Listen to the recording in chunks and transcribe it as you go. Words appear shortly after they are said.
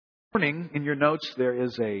Morning, in your notes, there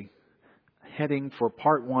is a heading for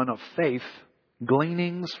part 1 of Faith,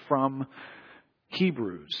 Gleanings from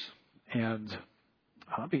Hebrews. And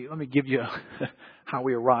let me give you how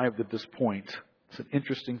we arrived at this point. It's an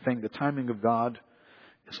interesting thing. The timing of God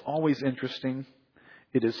is always interesting.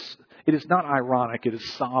 It is not ironic, it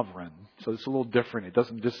is sovereign. So it's a little different. It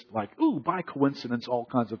doesn't just like, by coincidence, all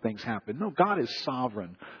kinds of things happen. No, God is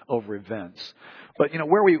sovereign over events. But,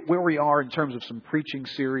 where we are in terms of some preaching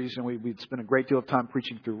series, and we'd spent a great deal of time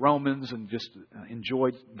preaching through Romans and just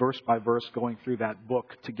enjoyed verse by verse going through that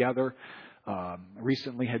book together.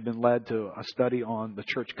 Recently had been led to a study on the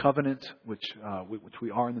church covenant, which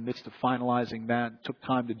we are in the midst of finalizing that. Took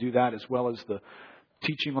time to do that, as well as the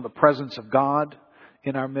teaching on the presence of God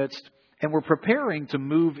in our midst. And we're preparing to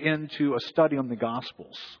move into a study on the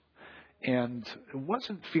Gospels. And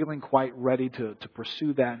wasn't feeling quite ready to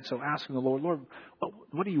pursue that. And so asking the Lord,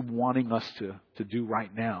 what are you wanting us to do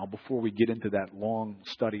right now before we get into that long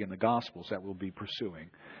study in the Gospels that we'll be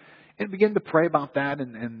pursuing? And begin to pray about that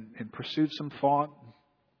and pursued some thought,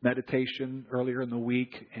 meditation earlier in the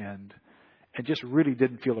week, and just really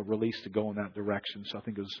didn't feel a release to go in that direction. So I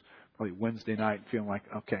think it was probably Wednesday night feeling like,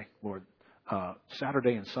 okay, Lord,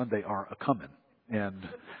 Saturday and Sunday are a-coming.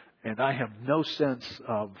 And I have no sense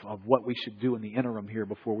of what we should do in the interim here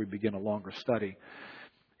before we begin a longer study.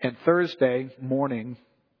 And Thursday morning,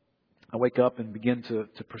 I wake up and begin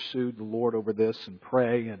to pursue the Lord over this and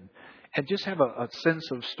pray and just have a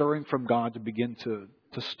sense of stirring from God to begin to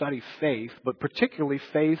study faith, but particularly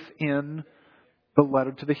faith in the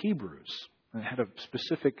letter to the Hebrews. And it had a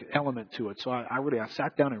specific element to it. So I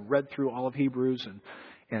sat down and read through all of Hebrews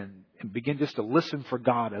and begin just to listen for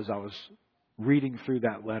God as I was reading through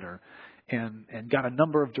that letter, and got a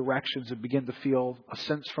number of directions and began to feel a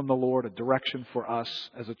sense from the Lord, a direction for us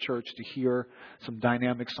as a church to hear some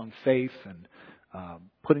dynamics on faith and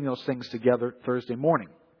putting those things together Thursday morning.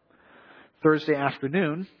 Thursday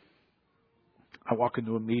afternoon, I walk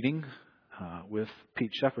into a meeting with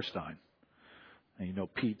Pete Shefferstein. And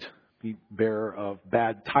Pete, bearer of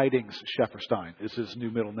Bad Tidings Shefferstein is his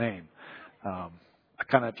new middle name.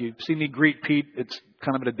 If you see me greet Pete, it's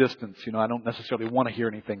kind of at a distance. I don't necessarily want to hear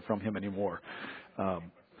anything from him anymore.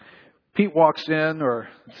 Pete walks in or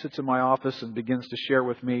sits in my office and begins to share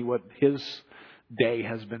with me what his day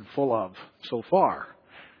has been full of so far.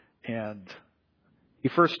 And he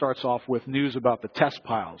first starts off with news about the test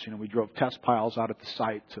piles. We drove test piles out at the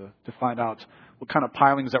site to find out what kind of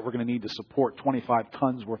pilings that we're going to need to support 25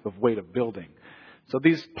 tons worth of weight of building. So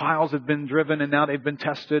these piles have been driven and now they've been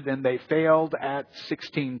tested and they failed at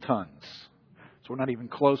 16 tons. So we're not even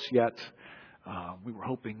close yet. We were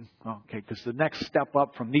hoping, because the next step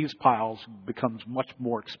up from these piles becomes much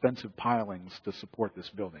more expensive pilings to support this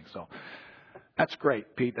building. So that's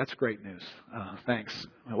great, Pete. That's great news. Thanks.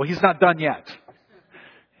 Well, he's not done yet.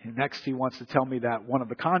 And next, he wants to tell me that one of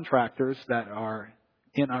the contractors that are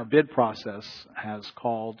in our bid process has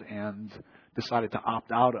called and decided to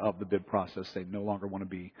opt out of the bid process. They no longer want to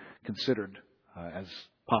be considered as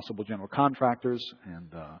possible general contractors,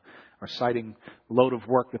 and are citing a load of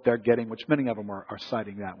work that they're getting, which many of them are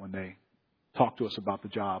citing that when they talk to us about the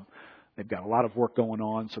job. They've got a lot of work going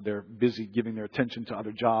on, so they're busy giving their attention to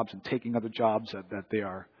other jobs and taking other jobs that they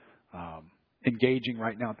are engaging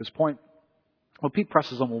right now at this point. Well, Pete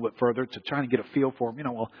presses on a little bit further to try and get a feel for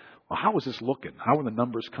them. Well, how is this looking? How are the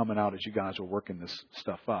numbers coming out as you guys are working this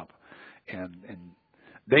stuff up? And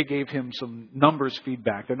they gave him some numbers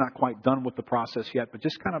feedback. They're not quite done with the process yet, but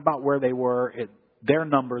just kind of about where they were. Their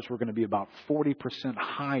numbers were going to be about 40%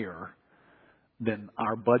 higher than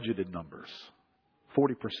our budgeted numbers.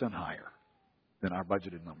 40% higher than our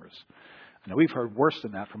budgeted numbers. Now, we've heard worse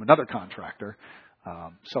than that from another contractor.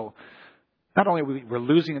 So not only we're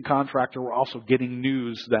losing a contractor, we're also getting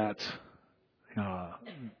news that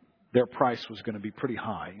their price was going to be pretty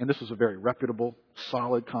high. And this was a very reputable,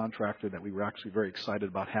 solid contractor that we were actually very excited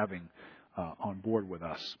about having on board with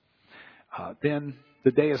us. Then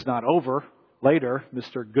the day is not over. Later,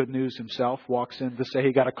 Mr. Good News himself walks in to say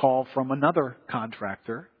he got a call from another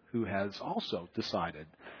contractor who has also decided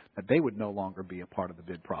that they would no longer be a part of the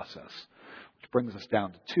bid process, which brings us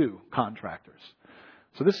down to 2 contractors.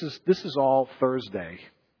 So this is all Thursday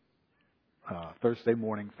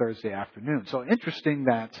morning, Thursday afternoon. So interesting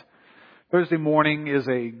that Thursday morning is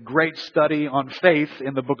a great study on faith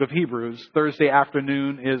in the book of Hebrews. Thursday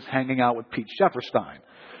afternoon is hanging out with Pete Shefferstein.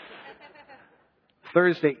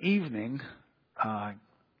 Thursday evening, I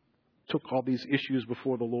took all these issues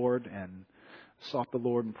before the Lord and sought the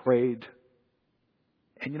Lord and prayed.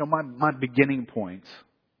 And my beginning point,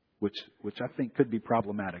 which I think could be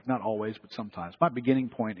problematic, not always, but sometimes. My beginning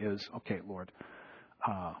point is, okay, Lord,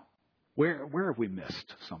 Where have we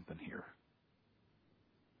missed something here?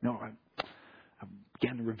 I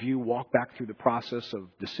began to review, walk back through the process of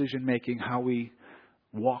decision making, how we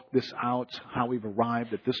walk this out, how we've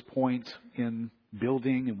arrived at this point in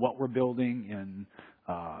building and what we're building and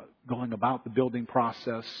going about the building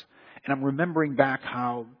process. And I'm remembering back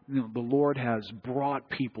how the Lord has brought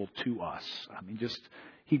people to us. I mean,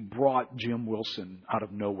 He brought Jim Wilson out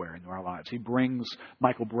of nowhere into our lives. He brings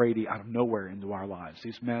Michael Brady out of nowhere into our lives.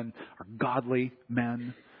 These men are godly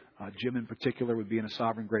men. Jim in particular would be in a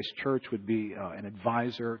Sovereign Grace Church, would be an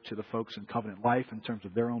advisor to the folks in Covenant Life in terms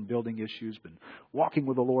of their own building issues, been walking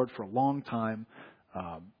with the Lord for a long time.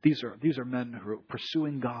 These are men who are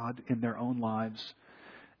pursuing God in their own lives,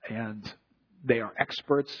 and they are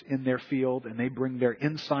experts in their field, and they bring their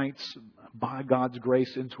insights by God's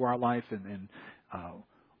grace into our life, and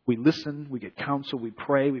we listen, we get counsel, we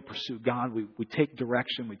pray, we pursue God, we take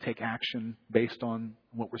direction, we take action based on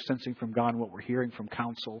what we're sensing from God and what we're hearing from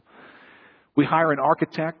counsel. We hire an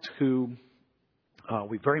architect who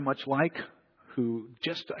we very much like, who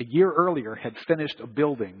just a year earlier had finished a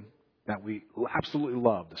building that we absolutely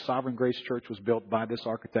loved. The Sovereign Grace Church was built by this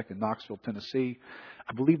architect in Knoxville, Tennessee.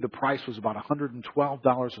 I believe the price was about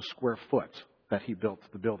 $112 a square foot that he built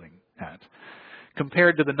the building at,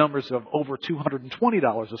 compared to the numbers of over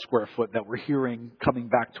 $220 a square foot that we're hearing coming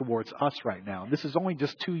back towards us right now. This is only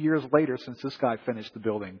just 2 years later since this guy finished the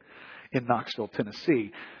building in Knoxville,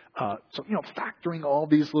 Tennessee. So, factoring all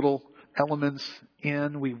these little elements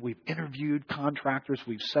in, we've interviewed contractors,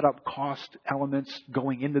 we've set up cost elements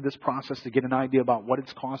going into this process to get an idea about what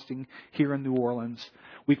it's costing here in New Orleans.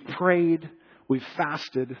 We've prayed, we've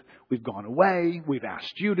fasted, we've gone away, we've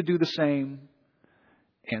asked you to do the same.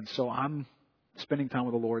 And so I'm spending time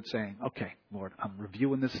with the Lord saying, okay, Lord, I'm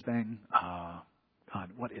reviewing this thing. God,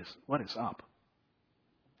 what is up?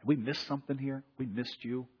 Have we missed something here? We missed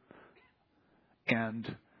you.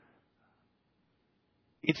 And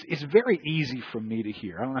it's very easy for me to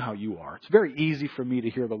hear. I don't know how you are. It's very easy for me to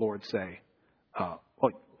hear the Lord say,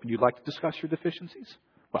 would you like to discuss your deficiencies?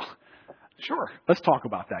 Well, sure. Let's talk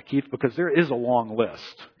about that, Keith, because there is a long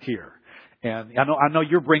list here. And I know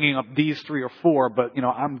you're bringing up these 3 or 4, but,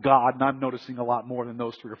 I'm God and I'm noticing a lot more than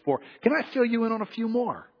those 3 or 4. Can I fill you in on a few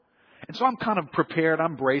more? And so I'm kind of prepared.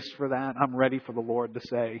 I'm braced for that. I'm ready for the Lord to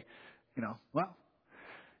say, well,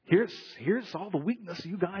 here's all the weakness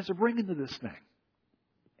you guys are bringing to this thing.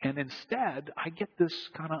 And instead, I get this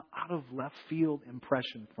kind of out of left field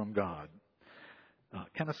impression from God.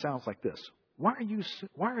 Kind of sounds like this. Why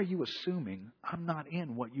are you assuming I'm not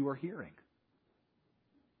in what you are hearing?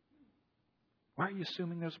 Why are you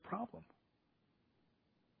assuming there's a problem?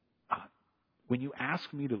 When you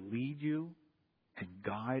ask me to lead you and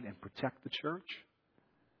guide and protect the church,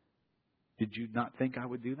 did you not think I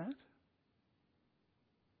would do that?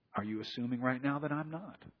 Are you assuming right now that I'm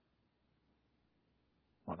not?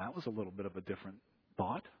 Well, that was a little bit of a different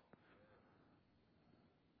thought.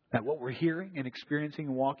 That what we're hearing and experiencing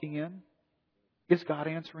and walking in is God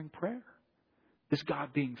answering prayer. Is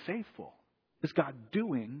God being faithful? Is God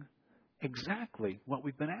doing exactly what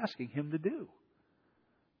we've been asking Him to do?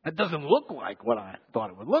 That doesn't look like what I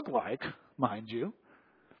thought it would look like, mind you.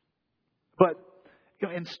 But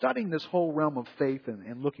in studying this whole realm of faith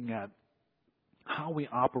and looking at how we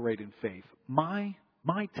operate in faith, my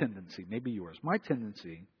tendency, maybe yours, my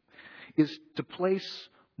tendency is to place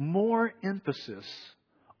more emphasis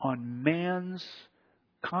on man's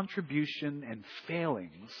contribution and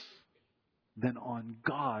failings than on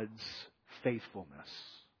God's faithfulness.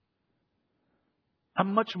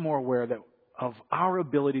 I'm much more aware of our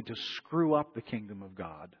ability to screw up the kingdom of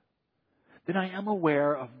God than I am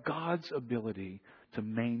aware of God's ability to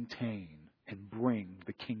maintain and bring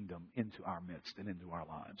the kingdom into our midst and into our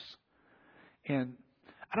lives. And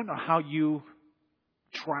I don't know how you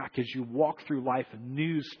track as you walk through life and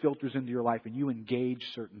news filters into your life and you engage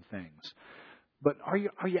certain things. But are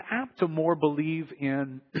you apt to more believe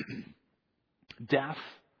in death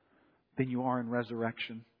than you are in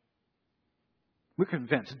resurrection? We're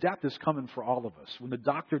convinced death is coming for all of us. When the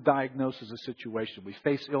doctor diagnoses a situation, we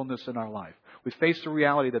face illness in our life. We face the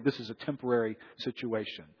reality that this is a temporary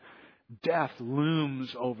situation. Death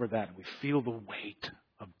looms over that, and we feel the weight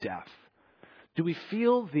of death. Do we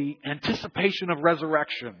feel the anticipation of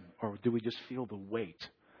resurrection, or do we just feel the weight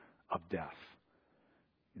of death?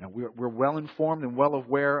 We're well informed and well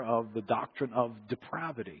aware of the doctrine of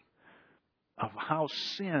depravity, of how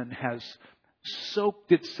sin has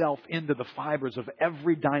soaked itself into the fibers of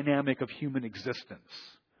every dynamic of human existence.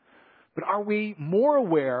 But are we more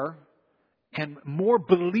aware and more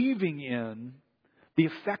believing in the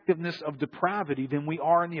effectiveness of depravity than we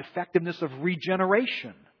are in the effectiveness of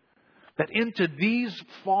regeneration? that into these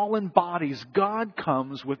fallen bodies, God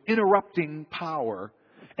comes with interrupting power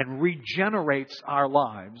and regenerates our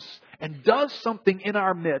lives and does something in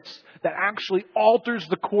our midst that actually alters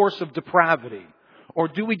the course of depravity? Or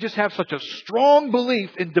do we just have such a strong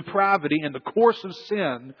belief in depravity and the course of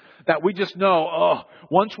sin that we just know,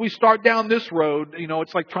 once we start down this road,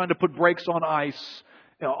 it's like trying to put brakes on ice.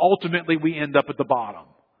 Ultimately, we end up at the bottom.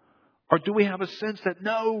 Or do we have a sense that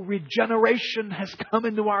no, regeneration has come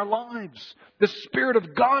into our lives? The Spirit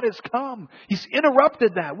of God has come. He's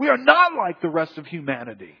interrupted that. We are not like the rest of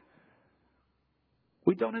humanity.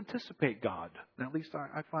 We don't anticipate God. At least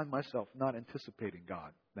I find myself not anticipating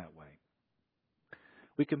God that way.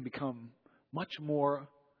 We can become much more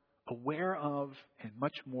aware of and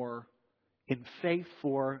much more in faith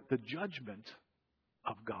for the judgment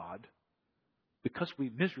of God because we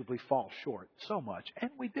miserably fall short so much.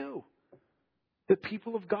 And we do. The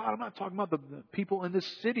people of God, I'm not talking about the people in this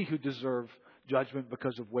city who deserve judgment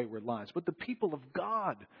because of wayward lives, but the people of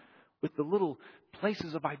God with the little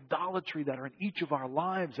places of idolatry that are in each of our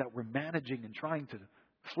lives that we're managing and trying to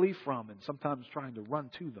flee from and sometimes trying to run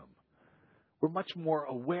to them. We're much more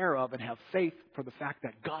aware of and have faith for the fact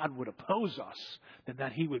that God would oppose us than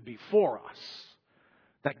that He would be for us.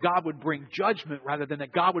 That God would bring judgment rather than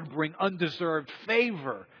that God would bring undeserved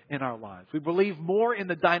favor in our lives. We believe more in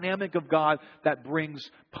the dynamic of God that brings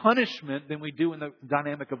punishment than we do in the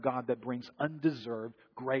dynamic of God that brings undeserved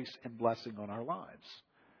grace and blessing on our lives.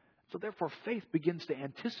 So therefore, faith begins to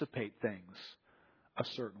anticipate things a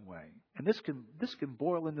certain way. And this can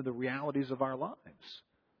boil into the realities of our lives.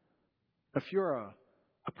 If you're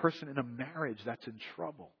a person in a marriage that's in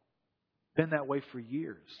trouble, been that way for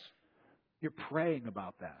years, you're praying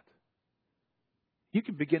about that. You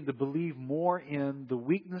can begin to believe more in the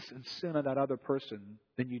weakness and sin of that other person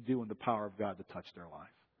than you do in the power of God to touch their life.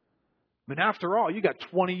 I mean, after all, you got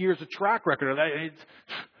 20 years of track record of that.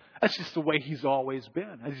 That's just the way He's always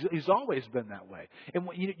been. He's always been that way. And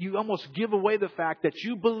you almost give away the fact that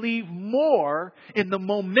you believe more in the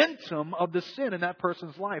momentum of the sin in that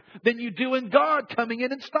person's life than you do in God coming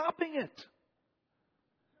in and stopping it.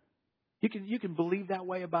 You can believe that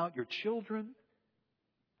way about your children.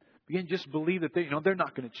 You can just believe that they're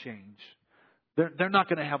not going to change. They're not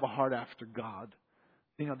going to have a heart after God.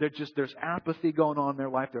 There's apathy going on in their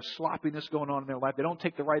life. There's sloppiness going on in their life. They don't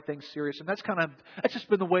take the right things serious. And that's just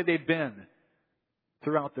been the way they've been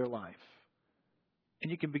throughout their life.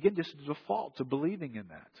 And you can begin just to default to believing in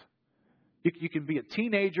that. You can be a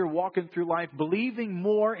teenager walking through life believing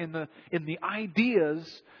more in the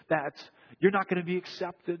ideas that you're not going to be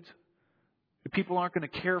accepted. The people aren't going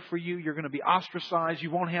to care for you. You're going to be ostracized.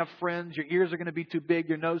 You won't have friends. Your ears are going to be too big.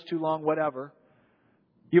 Your nose too long, whatever.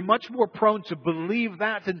 You're much more prone to believe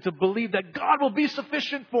that than to believe that God will be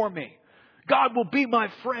sufficient for me. God will be my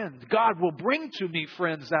friend. God will bring to me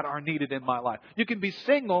friends that are needed in my life. You can be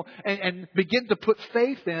single and begin to put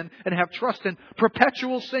faith in and have trust in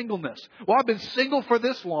perpetual singleness. Well, I've been single for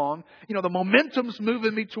this long. The momentum's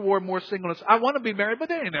moving me toward more singleness. I want to be married, but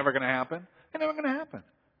that ain't never going to happen. It's never going to happen.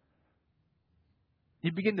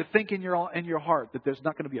 You begin to think in your heart that there's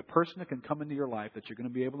not going to be a person that can come into your life that you're going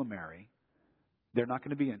to be able to marry. They're not going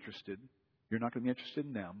to be interested. You're not going to be interested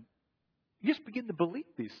in them. You just begin to believe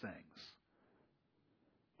these things.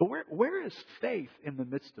 But where is faith in the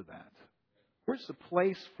midst of that? Where's the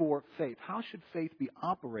place for faith? How should faith be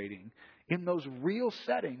operating in those real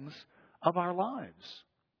settings of our lives?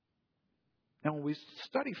 Now, when we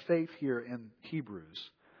study faith here in Hebrews,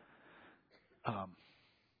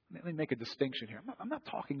 let me make a distinction here. I'm not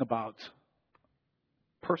talking about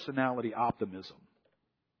personality optimism.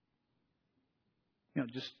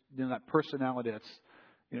 That personality that's,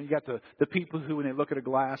 you got the people who, when they look at a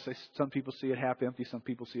glass, some people see it half empty, some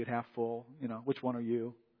people see it half full. Which one are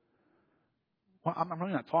you? Well, I'm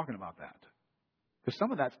really not talking about that. Because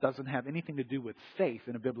some of that doesn't have anything to do with faith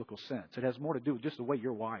in a biblical sense. It has more to do with just the way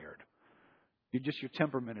you're wired. Your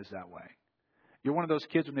temperament is that way. You're one of those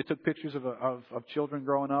kids when they took pictures of children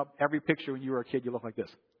growing up. Every picture when you were a kid, you look like this.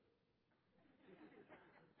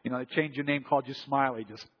 They changed your name, called you Smiley.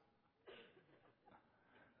 Just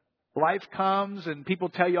life comes and people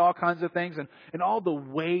tell you all kinds of things, and all the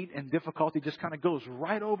weight and difficulty just kind of goes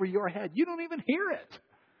right over your head. You don't even hear it.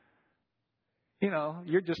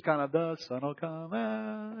 You're just kind of, the sun will come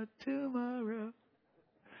out tomorrow.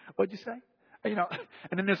 What'd you say?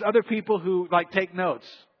 And then there's other people who take notes.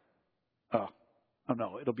 Oh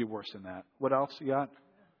no, it'll be worse than that. What else you got?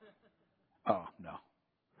 Oh no.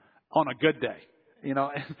 On a good day,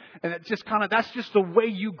 and it's just that's just the way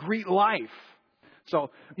you greet life.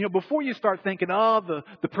 So, before you start thinking, oh,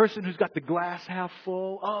 the person who's got the glass half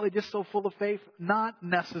full, oh, they're just so full of faith. Not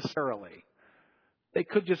necessarily. They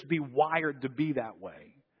could just be wired to be that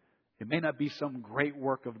way. It may not be some great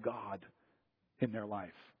work of God in their life.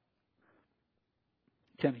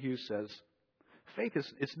 Ken Hughes says, faith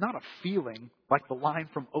it's not a feeling like the line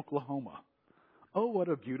from Oklahoma. Oh, what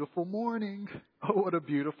a beautiful morning. Oh, what a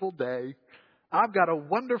beautiful day. I've got a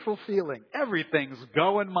wonderful feeling. Everything's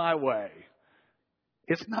going my way.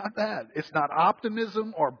 It's not that. It's not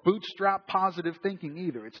optimism or bootstrap positive thinking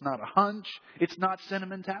either. It's not a hunch. It's not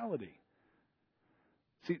sentimentality.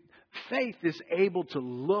 See, faith is able to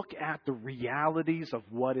look at the realities of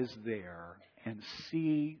what is there and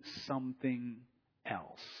see something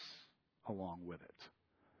else along with it.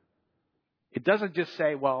 It doesn't just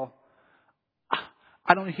say, well,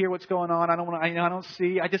 I don't hear what's going on. I don't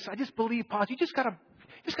see. I just believe positive. You just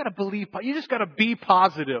gotta believe. You just gotta be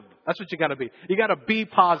positive. That's what you gotta be. You gotta be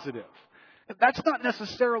positive. That's not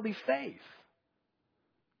necessarily faith.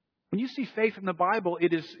 When you see faith in the Bible,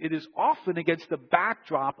 it is often against the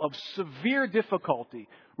backdrop of severe difficulty,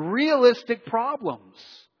 realistic problems.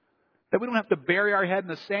 That we don't have to bury our head in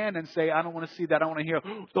the sand and say, I don't want to see that. I don't want to hear.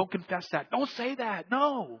 Oh, don't confess that. Don't say that.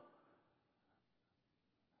 No.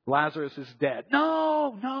 Lazarus is dead.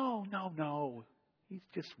 No. He's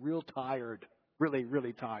just real tired. Really,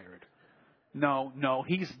 really tired. No.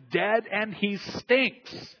 He's dead and he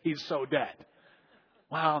stinks. He's so dead.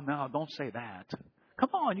 Wow, no, don't say that. Come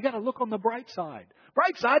on, you got to look on the bright side.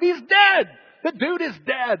 Bright side, he's dead. The dude is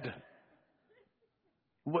dead.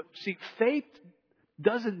 See, faith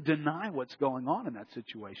doesn't deny what's going on in that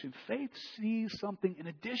situation. Faith sees something in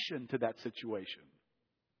addition to that situation.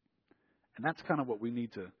 And that's kind of what we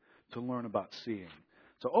need to learn about seeing.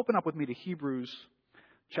 So open up with me to Hebrews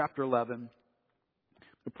chapter 11.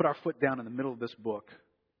 We'll put our foot down in the middle of this book,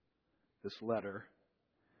 this letter.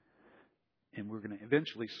 And we're going to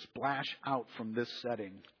eventually splash out from this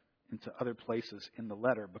setting into other places in the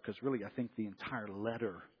letter, because really I think the entire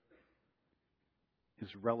letter is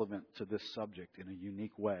relevant to this subject in a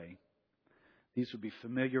unique way. These would be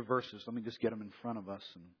familiar verses. Let me just get them in front of us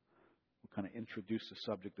and we'll kind of introduce the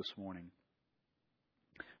subject this morning.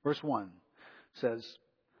 Verse 1 says,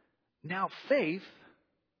 now faith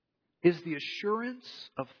is the assurance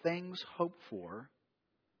of things hoped for,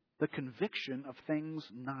 the conviction of things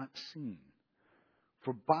not seen.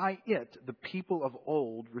 For by it the people of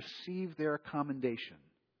old received their commendation.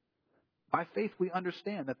 By faith we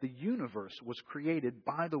understand that the universe was created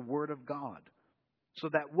by the Word of God, so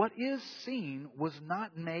that what is seen was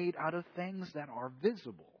not made out of things that are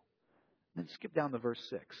visible. Then skip down to verse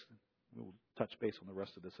 6. We'll touch base on the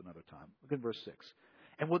rest of this another time. Look at verse 6.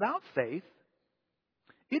 And without faith,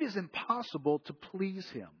 it is impossible to please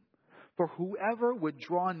Him. For whoever would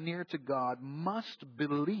draw near to God must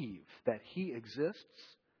believe that He exists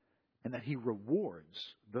and that He rewards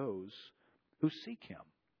those who seek Him.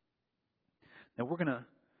 Now we're going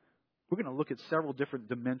to look at several different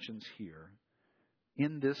dimensions here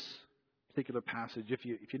in this particular passage. If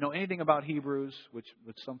you know anything about Hebrews, which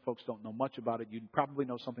some folks don't know much about it, you'd probably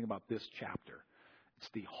know something about this chapter. It's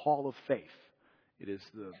the Hall of Faith. It is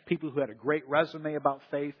the people who had a great resume about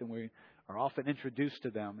faith, and we are often introduced to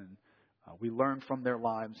them, and we learn from their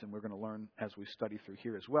lives, and we're going to learn as we study through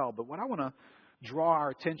here as well. But what I want to draw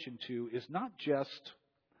our attention to is not just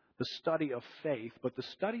the study of faith, but the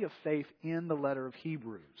study of faith in the letter of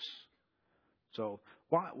Hebrews. So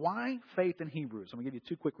why faith in Hebrews? I'm going to give you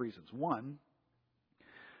two quick reasons. One,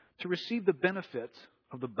 to receive the benefit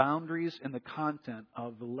of the boundaries and the content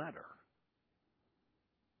of the letter.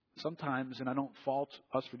 Sometimes, and I don't fault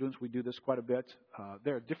us for doing this, we do this quite a bit.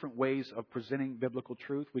 There are different ways of presenting biblical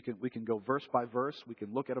truth. We can go verse by verse. We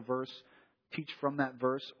can look at a verse, teach from that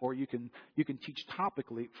verse, or you can teach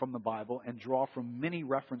topically from the Bible and draw from many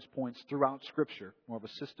reference points throughout Scripture, more of a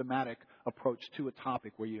systematic approach to a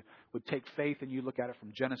topic where you would take faith and you look at it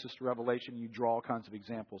from Genesis to Revelation, you draw all kinds of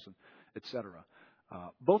examples, and etc.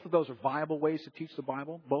 Both of those are viable ways to teach the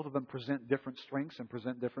Bible. Both of them present different strengths and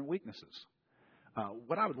present different weaknesses.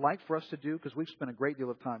 What I would like for us to do, because we've spent a great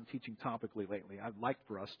deal of time teaching topically lately, I'd like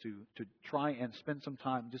for us to try and spend some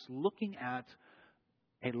time just looking at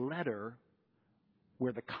a letter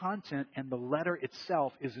where the content and the letter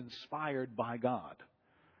itself is inspired by God.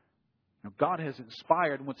 Now, God has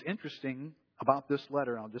inspired, and what's interesting about this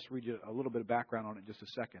letter, and I'll just read you a little bit of background on it in just a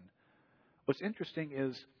second. What's interesting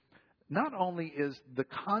is not only is the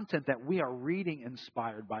content that we are reading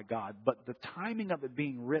inspired by God, but the timing of it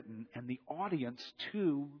being written and the audience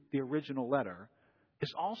to the original letter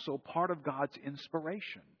is also part of God's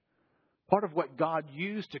inspiration. Part of what God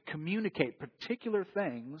used to communicate particular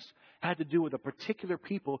things had to do with a particular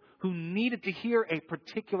people who needed to hear a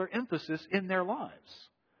particular emphasis in their lives.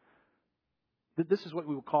 This is what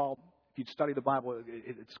we would call, if you'd study the Bible,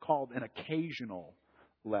 it's called an occasional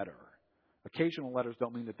letter. Occasional letters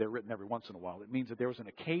don't mean that they're written every once in a while. It means that there was an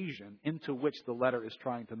occasion into which the letter is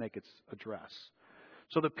trying to make its address.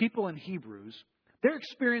 So the people in Hebrews, they're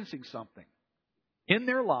experiencing something in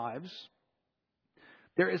their lives.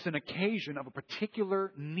 There is an occasion of a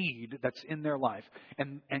particular need that's in their life.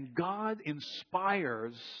 And God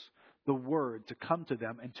inspires the Word to come to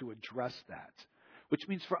them and to address that. Which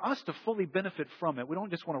means for us to fully benefit from it, we don't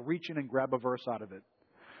just want to reach in and grab a verse out of it.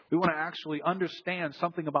 We want to actually understand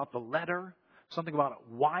something about the letter, something about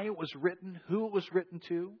why it was written, who it was written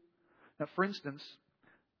to. Now, for instance,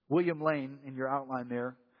 William Lane, in your outline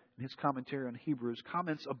there, in his commentary on Hebrews,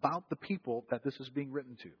 comments about the people that this is being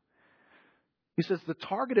written to. He says the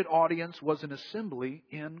targeted audience was an assembly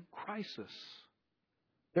in crisis.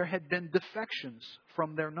 There had been defections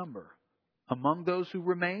from their number. Among those who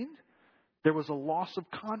remained, there was a loss of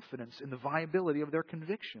confidence in the viability of their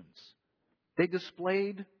convictions. They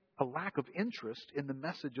displayed a lack of interest in the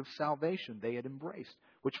message of salvation they had embraced,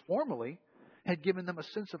 which formerly had given them a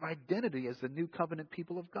sense of identity as the new covenant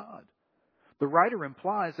people of God. The writer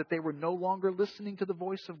implies that they were no longer listening to the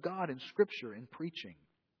voice of God in Scripture and preaching.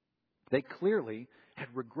 They clearly had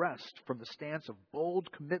regressed from the stance of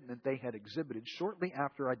bold commitment they had exhibited shortly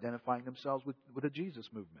after identifying themselves with the Jesus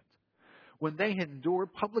movement, when they had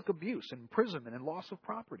endured public abuse, imprisonment, and loss of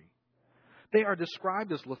property. They are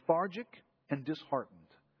described as lethargic and disheartened.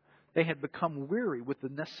 They had become weary with the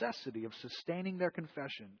necessity of sustaining their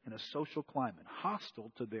confession in a social climate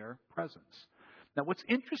hostile to their presence. Now, what's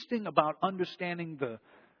interesting about understanding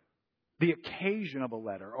the occasion of a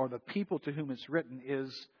letter or the people to whom it's written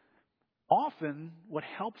is often what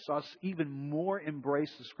helps us even more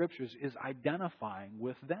embrace the Scriptures is identifying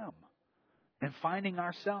with them and finding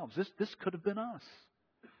ourselves. This could have been us.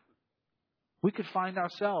 We could find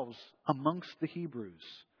ourselves amongst the Hebrews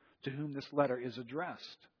to whom this letter is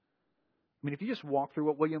addressed. I mean, if you just walk through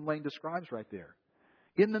what William Lane describes right there,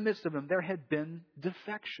 in the midst of them, there had been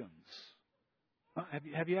defections.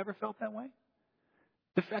 Have you ever felt that way?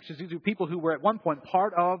 Defections. These are people who were at one point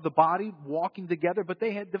part of the body walking together, but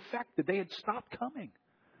they had defected. They had stopped coming.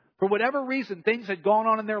 For whatever reason, things had gone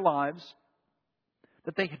on in their lives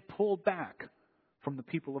that they had pulled back from the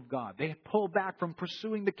people of God. They had pulled back from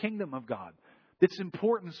pursuing the kingdom of God. Its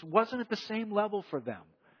importance wasn't at the same level for them.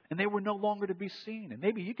 And they were no longer to be seen. And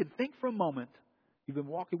maybe you can think for a moment, you've been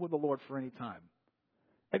walking with the Lord for any time.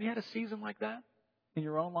 Have you had a season like that in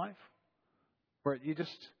your own life? Where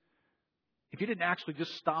if you didn't actually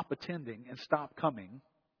just stop attending and stop coming,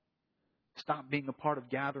 stop being a part of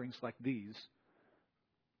gatherings like these,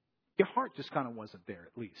 your heart just kind of wasn't there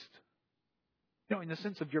at least. You know, in the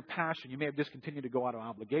sense of your passion, you may have just continued to go out of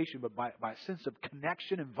obligation, but by a sense of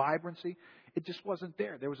connection and vibrancy, it just wasn't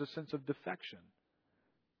there. There was a sense of defection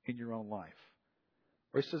in your own life.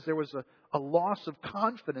 Or he says there was a loss of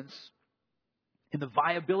confidence in the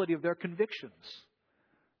viability of their convictions.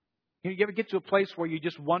 You ever get to a place where you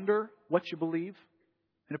just wonder what you believe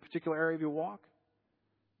in a particular area of your walk?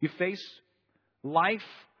 You face life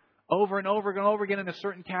over and over and over again in a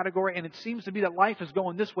certain category, and it seems to be that life is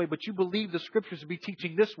going this way, but you believe the Scriptures to be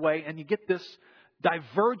teaching this way, and you get this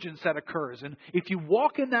divergence that occurs. And if you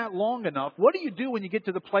walk in that long enough, what do you do when you get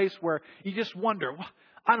to the place where you just wonder, well,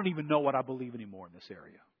 I don't even know what I believe anymore in this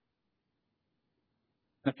area?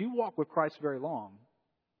 Now, if you walk with Christ very long,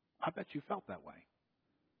 I bet you felt that way.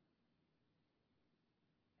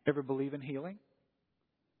 Ever believe in healing?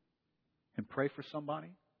 And pray for somebody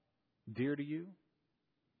dear to you?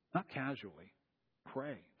 Not casually.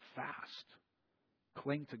 Pray. Fast.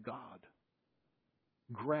 Cling to God.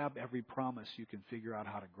 Grab every promise you can figure out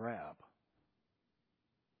how to grab.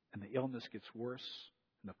 And the illness gets worse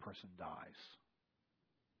and the person dies.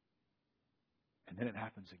 And then it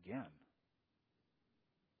happens again.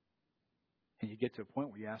 And you get to a point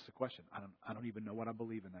where you ask the question, I don't even know what I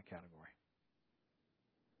believe in that category.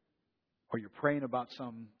 Or you're praying about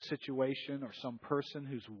some situation or some person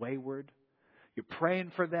who's wayward. You're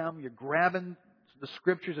praying for them. You're grabbing the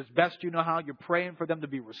Scriptures as best you know how. You're praying for them to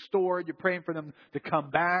be restored. You're praying for them to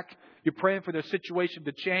come back. You're praying for their situation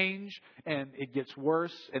to change. And it gets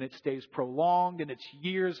worse and it stays prolonged and it's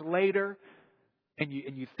years later. And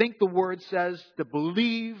you think the Word says to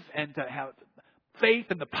believe and to have faith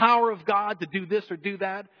in the power of God to do this or do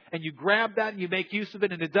that. And you grab that and you make use of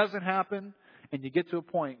it and it doesn't happen. And you get to a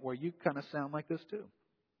point where you kind of sound like this too.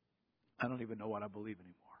 I don't even know what I believe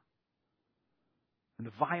anymore. And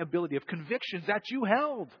the viability of convictions that you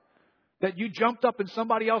held, That you jumped up in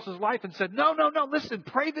somebody else's life and said, no, listen,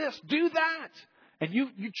 pray this, do that. And you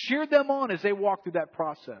cheered them on as they walked through that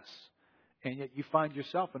process. And yet you find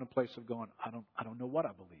yourself in a place of going, I don't know what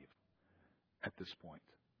I believe at this point.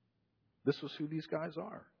 This was who these guys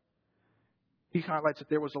are. He highlights that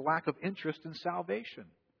there was a lack of interest in salvation.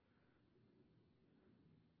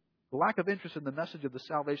 The lack of interest in the message of the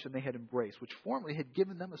salvation they had embraced, which formerly had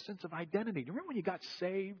given them a sense of identity. Do you remember when you got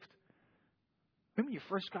saved? Remember when you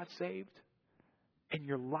first got saved? And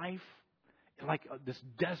your life, like this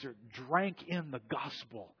desert, drank in the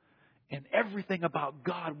gospel. And everything about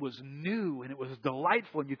God was new and it was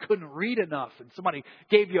delightful and you couldn't read enough. And somebody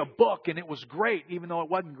gave you a book and it was great, even though it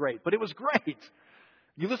wasn't great. But it was great.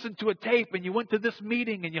 You listened to a tape and you went to this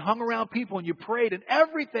meeting and you hung around people and you prayed and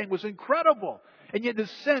everything was incredible. And you had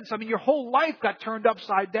this sense, your whole life got turned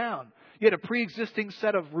upside down. You had a pre-existing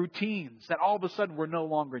set of routines that all of a sudden were no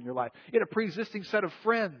longer in your life. You had a pre-existing set of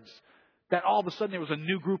friends that all of a sudden there was a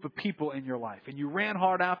new group of people in your life. And you ran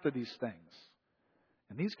hard after these things.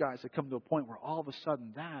 And these guys had come to a point where all of a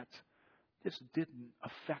sudden that just didn't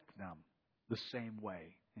affect them the same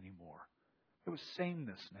way anymore. There was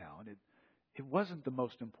sameness now. And it wasn't the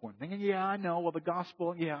most important thing. And yeah, I know, well, the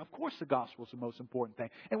gospel, yeah, of course the gospel is the most important thing.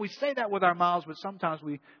 And we say that with our mouths, but sometimes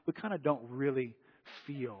we kind of don't really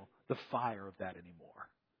feel the fire of that anymore.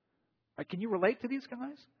 Like, can you relate to these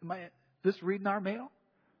guys? Am I this reading our mail?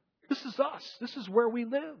 This is us. This is where we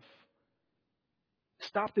live.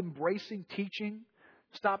 Stopped embracing teaching.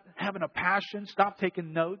 Stopped having a passion. Stopped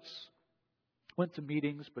taking notes. Went to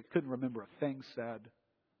meetings, but couldn't remember a thing said.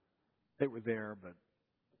 They were there, but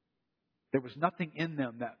there was nothing in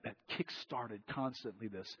them that kick-started constantly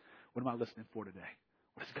this. What am I listening for today?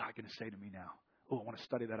 What is God going to say to me now? Oh, I want to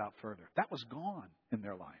study that out further. That was gone in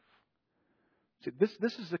their life. See,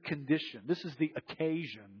 this is the condition. This is the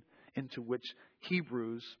occasion into which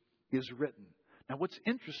Hebrews is written. Now, what's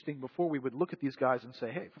interesting, before we would look at these guys and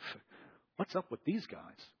say, hey, what's up with these guys?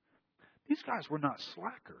 These guys were not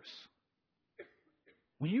slackers.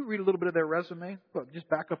 When you read a little bit of their resume, look, just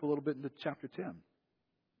back up a little bit into chapter 10.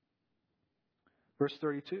 Verse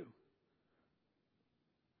 32. It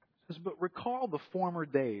says, but recall the former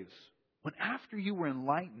days when after you were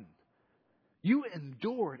enlightened, you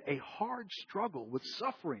endured a hard struggle with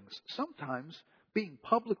sufferings, sometimes being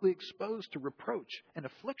publicly exposed to reproach and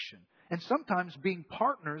affliction, and sometimes being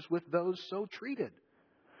partners with those so treated.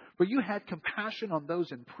 For you had compassion on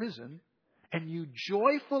those in prison, and you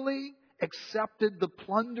joyfully accepted the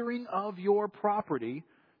plundering of your property,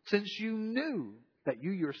 since you knew that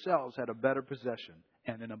you yourselves had a better possession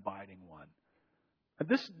and an abiding one. And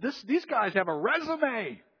these guys have a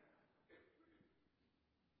resume.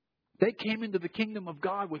 They came into the kingdom of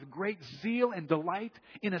God with great zeal and delight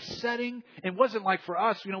in a setting. It wasn't like for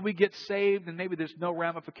us, we get saved and maybe there's no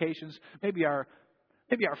ramifications. Maybe our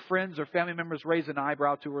friends or family members raise an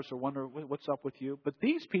eyebrow to us or wonder what's up with you. But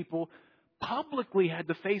these people publicly had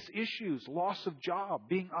to face issues, loss of job,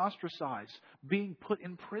 being ostracized, being put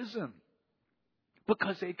in prison,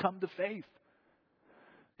 because they come to faith.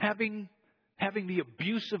 Having the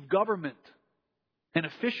abuse of government and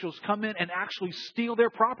officials come in and actually steal their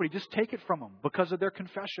property, just take it from them because of their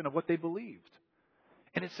confession of what they believed.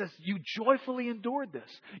 And it says, you joyfully endured this.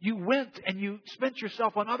 You went and you spent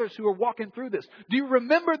yourself on others who are walking through this. Do you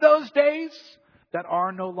remember those days that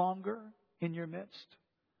are no longer in your midst?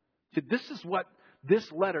 See, this is what this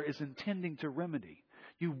letter is intending to remedy.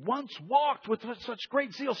 You once walked with such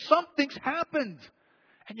great zeal. Something's happened.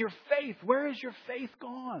 And your faith, where is your faith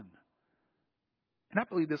gone? And I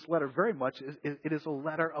believe this letter very much, it is a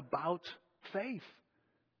letter about faith.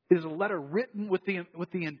 It is a letter written with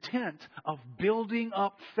the intent of building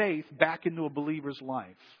up faith back into a believer's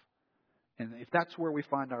life. And if that's where we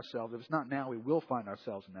find ourselves, if it's not now, we will find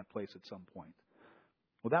ourselves in that place at some point.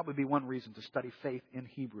 Well, that would be one reason to study faith in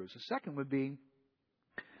Hebrews. The second would be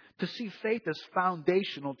to see faith as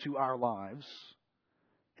foundational to our lives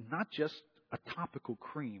and not just a topical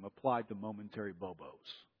cream applied to momentary bobos.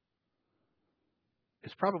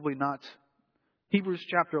 It's probably not, Hebrews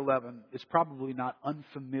chapter 11 is probably not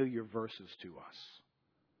unfamiliar verses to us.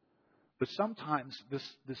 But sometimes this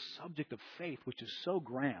subject of faith, which is so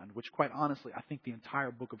grand, which quite honestly I think the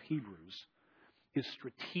entire book of Hebrews is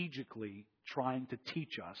strategically trying to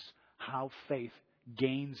teach us how faith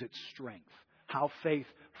gains its strength, how faith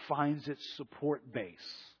finds its support base.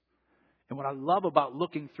 And what I love about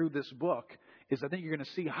looking through this book is I think you're going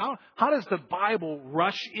to see how does the Bible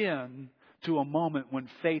rush in to a moment when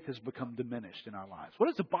faith has become diminished in our lives. What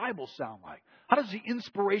does the Bible sound like? How does the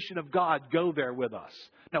inspiration of God go there with us?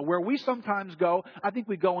 Now, where we sometimes go, I think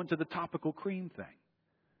we go into the topical cream thing.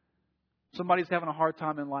 Somebody's having a hard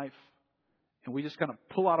time in life. And we just kind of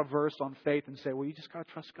pull out a verse on faith and say, well, you just got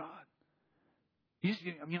to trust God.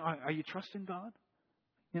 Are you trusting God?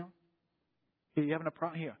 Here, you having a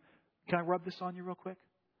problem? Here, can I rub this on you real quick?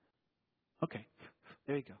 Okay,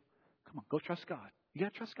 there you go. Come on, go trust God. You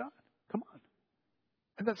got to trust God. Come on.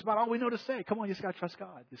 And that's about all we know to say. Come on, you just got to trust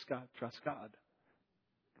God. You just got to trust God.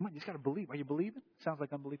 Come on, you just got to believe. Are you believing? Sounds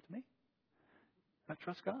like unbelief to me. I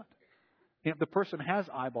trust God. If the person has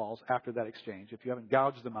eyeballs after that exchange, if you haven't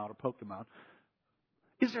gouged them out or poked them out,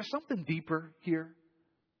 is there something deeper here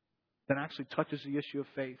that actually touches the issue of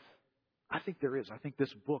faith? I think there is. I think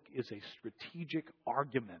this book is a strategic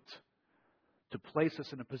argument to place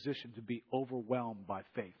us in a position to be overwhelmed by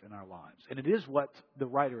faith in our lives. And it is what the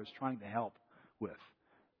writer is trying to help with.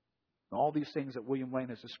 All these things that William Lane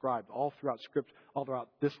has described all throughout Scripture, all throughout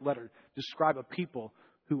this letter, describe a people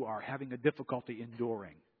who are having a difficulty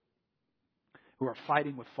enduring, who are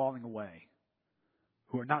fighting with falling away,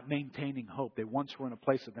 who are not maintaining hope. They once were in a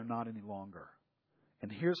place that they're not any longer.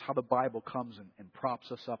 And here's how the Bible comes and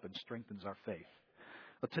props us up and strengthens our faith.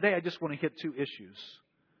 But today I just want to hit two issues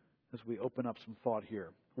as we open up some thought here.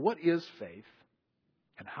 What is faith,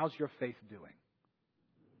 and how's your faith doing?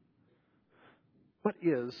 What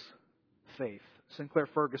is faith? Sinclair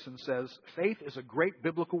Ferguson says, faith is a great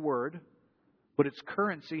biblical word, but its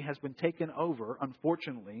currency has been taken over,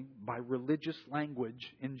 unfortunately, by religious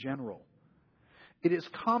language in general. It is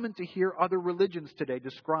common to hear other religions today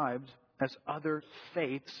described as other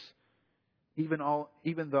faiths, even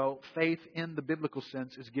though faith in the biblical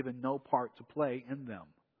sense is given no part to play in them.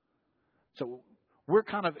 So we're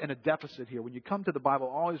kind of in a deficit here. When you come to the Bible,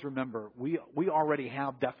 always remember, we already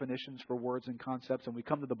have definitions for words and concepts, and we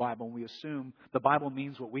come to the Bible and we assume the Bible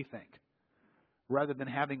means what we think, rather than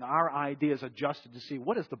having our ideas adjusted to see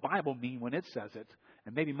what does the Bible mean when it says it,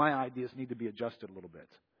 and maybe my ideas need to be adjusted a little bit.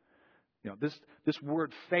 This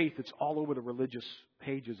word faith, it's all over the religious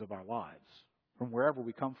pages of our lives, from wherever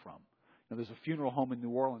we come from. There's a funeral home in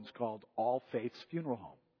New Orleans called All Faiths Funeral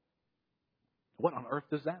Home. What on earth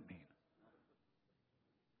does that mean?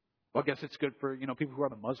 Well, I guess it's good for, people who are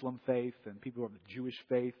the Muslim faith and people who are the Jewish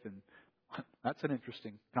faith, and that's an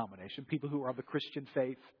interesting combination. People who are the Christian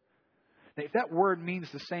faith. Now, if that word means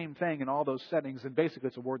the same thing in all those settings, then basically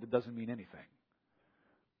it's a word that doesn't mean anything.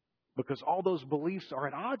 Because all those beliefs are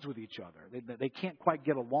at odds with each other. They can't quite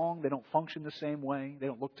get along. They don't function the same way. They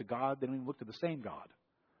don't look to God. They don't even look to the same God.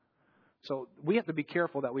 So we have to be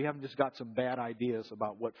careful that we haven't just got some bad ideas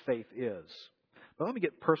about what faith is. But let me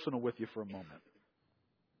get personal with you for a moment.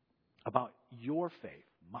 About your faith,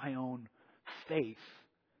 my own faith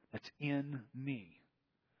that's in me.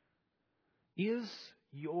 Is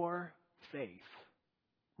your faith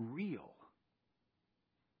real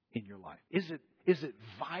in your life? Is it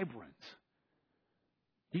vibrant?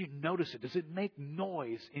 Do you notice it? Does it make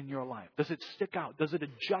noise in your life? Does it stick out? Does it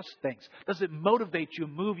adjust things? Does it motivate you,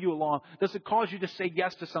 move you along? Does it cause you to say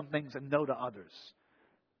yes to some things and no to others?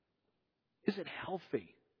 Is it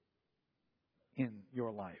healthy in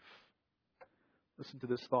your life? Listen to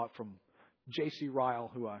this thought from J.C.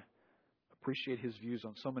 Ryle, who I appreciate his views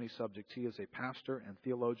on so many subjects. He is a pastor and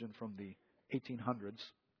theologian from the 1800s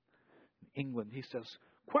in England. He says,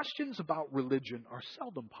 questions about religion are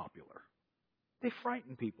seldom popular. They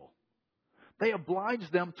frighten people. They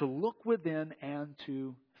oblige them to look within and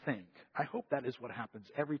to think. I hope that is what happens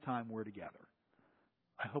every time we're together.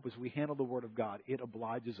 I hope as we handle the Word of God, it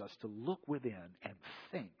obliges us to look within and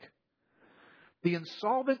think. The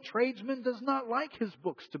insolvent tradesman does not like his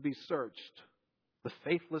books to be searched. The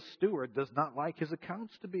faithless steward does not like his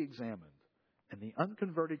accounts to be examined. And the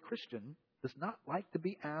unconverted Christian does not like to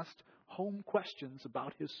be asked home questions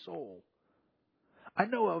about his soul. I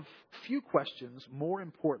know of few questions more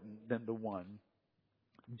important than the one,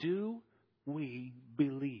 do we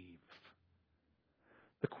believe?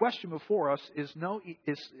 The question before us is no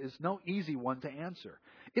easy one to answer.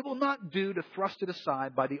 It will not do to thrust it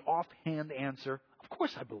aside by the offhand answer, of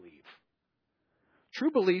course I believe.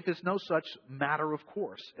 True belief is no such matter of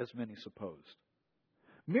course as many supposed.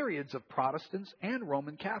 Myriads of Protestants and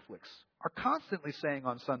Roman Catholics are constantly saying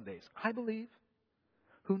on Sundays, I believe,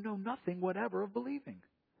 who know nothing whatever of believing.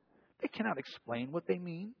 They cannot explain what they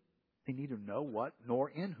mean. They neither know what nor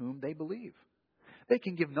in whom they believe. They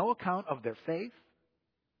can give no account of their faith.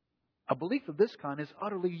 A belief of this kind is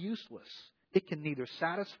utterly useless. It can neither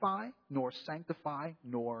satisfy, nor sanctify,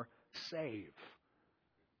 nor save.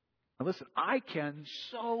 Now listen, I can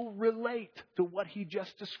so relate to what he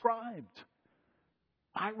just described.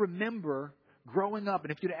 I remember growing up,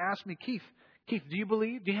 and if you'd asked me, Keith, do you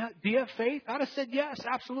believe? Do you have faith? I'd have said yes,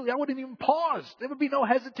 absolutely. I wouldn't even pause. There would be no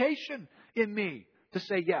hesitation in me to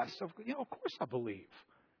say yes. Of course I believe.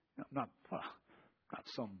 I'm not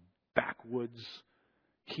some backwoods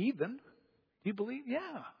heathen. Do you believe?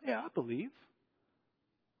 Yeah, I believe.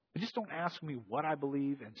 But just don't ask me what I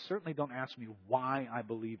believe, and certainly don't ask me why I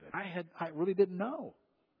believe it. I really didn't know.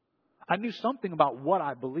 I knew something about what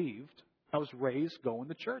I believed. I was raised going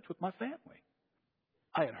to church with my family.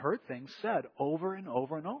 I had heard things said over and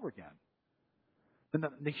over and over again. And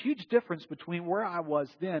the huge difference between where I was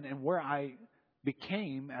then and where I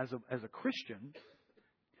became as a Christian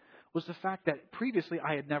was the fact that previously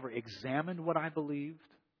I had never examined what I believed,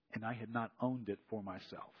 and I had not owned it for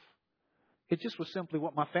myself. It just was simply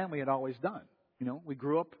what my family had always done. We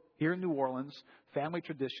grew up here in New Orleans, family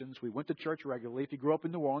traditions. We went to church regularly. If you grew up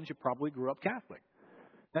in New Orleans, you probably grew up Catholic.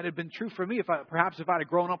 That had been true for me. Perhaps if I'd have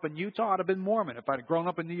grown up in Utah, I'd have been Mormon. If I'd have grown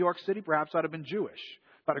up in New York City, perhaps I'd have been Jewish.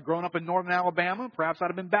 If I'd have grown up in northern Alabama, perhaps I'd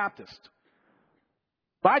have been Baptist.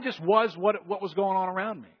 But I just was what was going on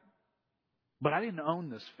around me. But I didn't own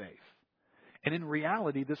this faith. And in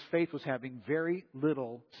reality, this faith was having very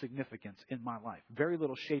little significance in my life, very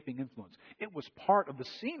little shaping influence. It was part of the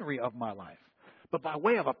scenery of my life. But by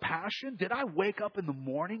way of a passion, did I wake up in the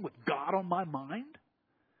morning with God on my mind?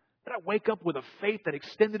 Did I wake up with a faith that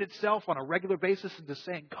extended itself on a regular basis into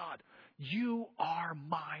saying, God, you are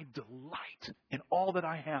my delight in all that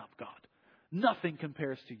I have, God. Nothing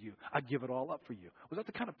compares to you. I give it all up for you. Was that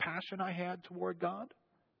the kind of passion I had toward God?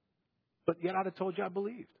 But yet I'd have told you I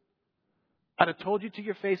believed. I'd have told you to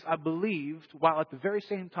your face I believed, while at the very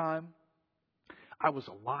same time, I was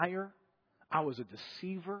a liar. I was a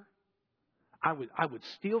deceiver. I would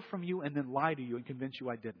steal from you and then lie to you and convince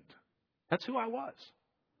you I didn't. That's who I was.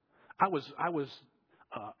 I was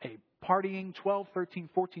a partying 12, 13,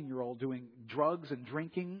 14-year-old doing drugs and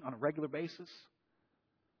drinking on a regular basis.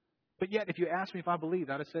 But yet, if you asked me if I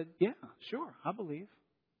believed, I'd have said, yeah, sure, I believe.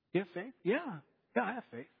 You have faith? Yeah, I have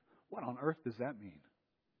faith. What on earth does that mean?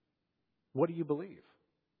 What do you believe?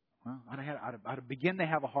 Well, I'd begin to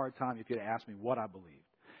have a hard time if you'd asked me what I believed.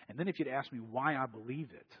 And then if you'd asked me why I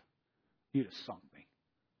believed it, you'd have sunk me.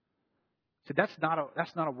 So that's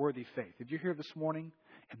not a worthy faith. If you're here this morning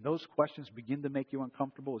and those questions begin to make you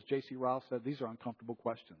uncomfortable, as J.C. Ryle said, these are uncomfortable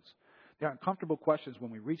questions. They're uncomfortable questions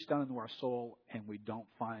when we reach down into our soul and we don't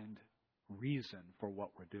find reason for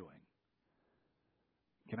what we're doing.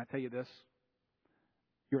 Can I tell you this?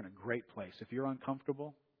 You're in a great place. If you're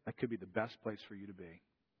uncomfortable, that could be the best place for you to be.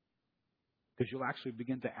 Because you'll actually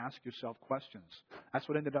begin to ask yourself questions. That's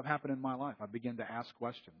what ended up happening in my life. I began to ask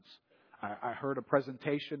questions. I heard a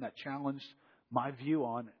presentation that challenged my view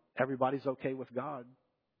on everybody's okay with God,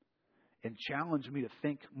 and challenged me to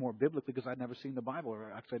think more biblically, because I'd never seen the Bible,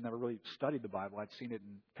 or actually I'd never really studied the Bible. I'd seen it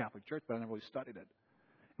in Catholic church, but I never really studied it.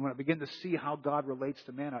 And when I began to see how God relates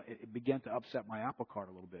to man, it began to upset my apple cart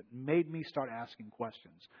a little bit. It made me start asking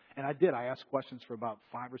questions. And I did. I asked questions for about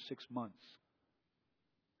 5 or 6 months.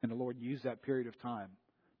 And the Lord used that period of time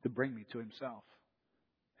to bring me to Himself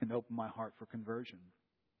and open my heart for conversion.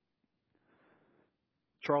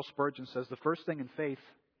 Charles Spurgeon says, the first thing in faith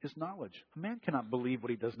is knowledge. A man cannot believe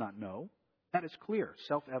what he does not know. That is clear,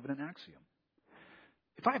 self-evident axiom.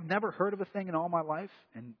 If I have never heard of a thing in all my life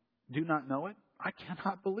and do not know it, I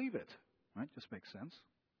cannot believe it. Right? Just makes sense.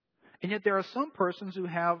 And yet there are some persons who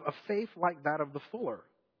have a faith like that of the Fuller,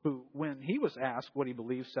 who, when he was asked what he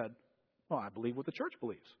believes, said, well, I believe what the church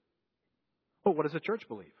believes. Well, what does the church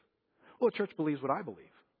believe? Well, the church believes what I believe.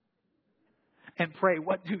 And pray,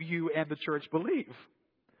 what do you and the church believe?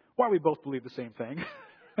 Why, we both believe the same thing.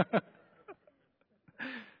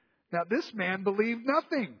 Now, this man believed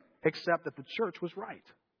nothing except that the church was right.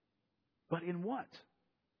 But in what?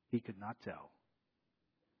 He could not tell.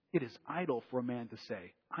 It is idle for a man to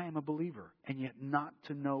say, I am a believer, and yet not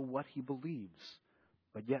to know what he believes.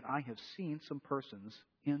 But yet I have seen some persons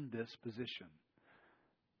in this position.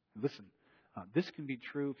 Listen, this can be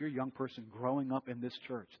true if you're a young person growing up in this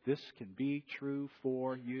church. This can be true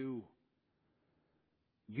for you.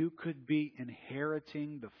 You could be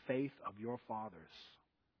inheriting the faith of your fathers.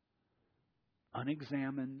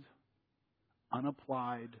 Unexamined,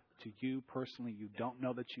 unapplied to you personally. You don't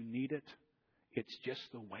know that you need it. It's just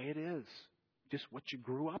the way it is. Just what you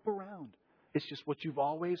grew up around. It's just what you've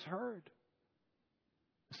always heard.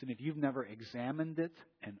 Listen, if you've never examined it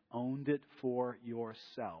and owned it for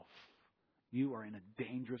yourself, you are in a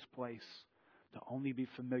dangerous place to only be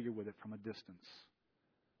familiar with it from a distance.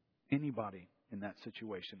 Anybody in that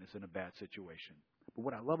situation is in a bad situation. But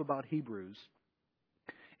what I love about Hebrews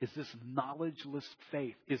is this knowledgeless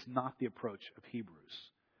faith is not the approach of Hebrews.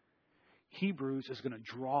 Hebrews is going to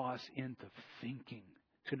draw us into thinking.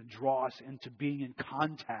 It's going to draw us into being in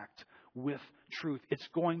contact with truth. It's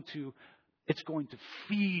going to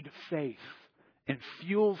feed faith and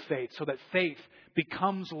fuel faith so that faith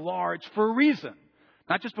becomes large for a reason.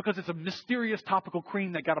 Not just because it's a mysterious topical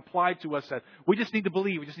cream that got applied to us that we just need to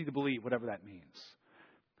believe, whatever that means.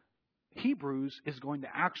 Hebrews is going to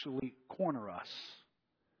actually corner us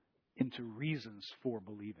into reasons for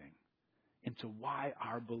believing, into why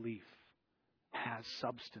our belief has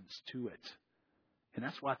substance to it. And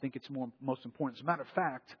that's why I think it's most important. As a matter of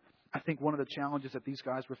fact, I think one of the challenges that these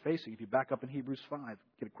guys were facing, if you back up in Hebrews 5,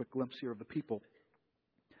 get a quick glimpse here of the people.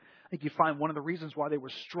 I think you find one of the reasons why they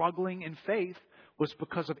were struggling in faith was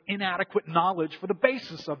because of inadequate knowledge for the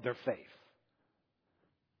basis of their faith.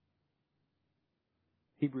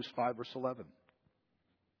 Hebrews 5 verse 11.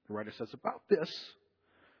 The writer says about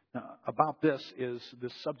this is the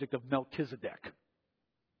subject of Melchizedek.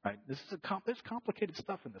 Right? There's complicated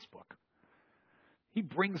stuff in this book. He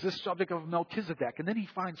brings this subject of Melchizedek, and then he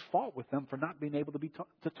finds fault with them for not being able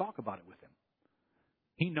to talk about it with him.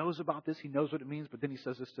 He knows about this. He knows what it means, but then he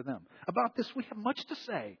says this to them. About this we have much to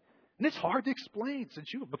say, and it's hard to explain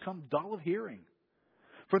since you have become dull of hearing.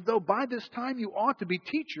 For though by this time you ought to be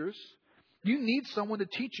teachers, you need someone to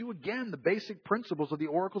teach you again the basic principles of the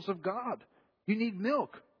oracles of God. You need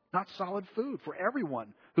milk, not solid food. For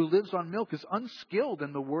everyone who lives on milk is unskilled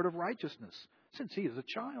in the word of righteousness, since he is a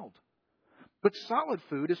child. But solid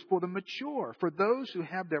food is for the mature, for those who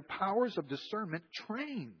have their powers of discernment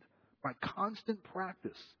trained by constant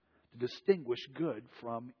practice to distinguish good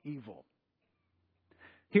from evil.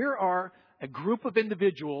 Here are a group of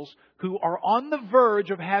individuals who are on the verge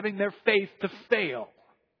of having their faith to fail.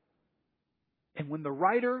 And when the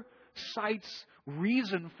writer cites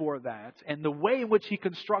reason for that and the way in which he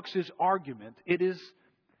constructs his argument, it is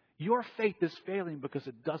your faith is failing because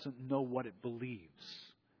it doesn't know what it believes.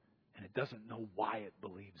 And it doesn't know why it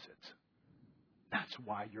believes it. That's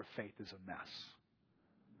why your faith is a mess.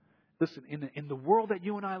 Listen, in the world that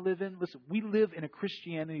you and I live in, we live in a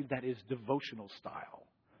Christianity that is devotional style.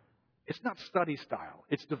 It's not study style.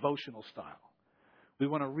 It's devotional style. We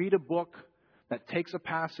want to read a book that takes a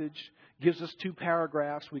passage, gives us 2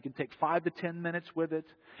 paragraphs. We can take 5 to 10 minutes with it,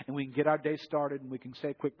 and we can get our day started, and we can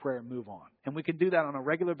say a quick prayer and move on. And we can do that on a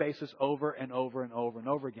regular basis over and over and over and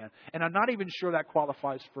over again. And I'm not even sure that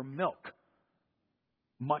qualifies for milk,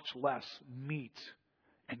 much less meat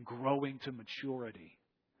and growing to maturity.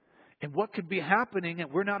 And what could be happening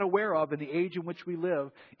that we're not aware of in the age in which we live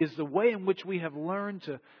is the way in which we have learned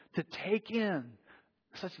to take in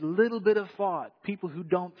such little bit of thought. People who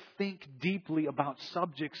don't think deeply about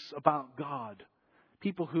subjects about God.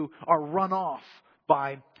 People who are run off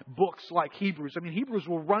by books like Hebrews. I mean, Hebrews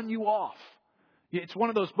will run you off. It's one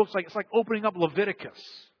of those books it's like opening up Leviticus.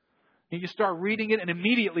 And you start reading it and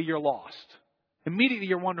immediately you're lost. Immediately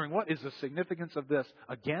you're wondering, what is the significance of this?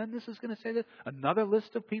 Again, this is going to say this? Another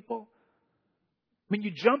list of people? I mean,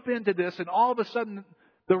 you jump into this and all of a sudden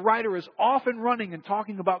the writer is off and running and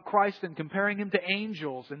talking about Christ and comparing him to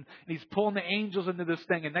angels. And he's pulling the angels into this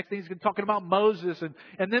thing. And next thing he's talking about Moses.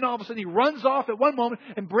 And then all of a sudden he runs off at one moment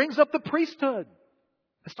and brings up the priesthood.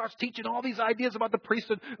 And starts teaching all these ideas about the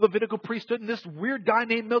priesthood, Levitical priesthood, and this weird guy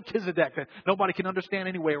named Melchizedek that nobody can understand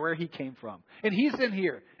anyway where he came from. And he's in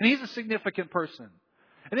here. And he's a significant person.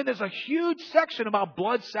 And then there's a huge section about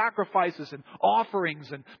blood sacrifices and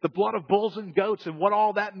offerings and the blood of bulls and goats and what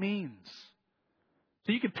all that means.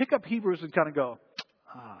 So you can pick up Hebrews and kind of go,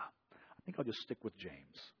 I think I'll just stick with James.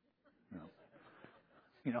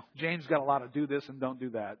 You know, James got a lot of do this and don't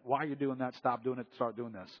do that. Why are you doing that? Stop doing it. Start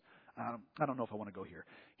doing this. I don't know if I want to go here.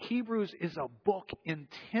 Hebrews is a book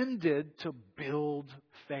intended to build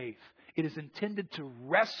faith. It is intended to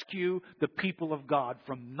rescue the people of God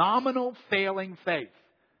from nominal failing faith.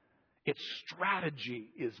 Its strategy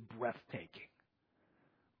is breathtaking.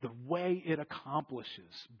 The way it accomplishes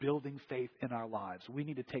building faith in our lives. We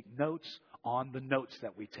need to take notes on the notes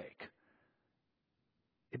that we take.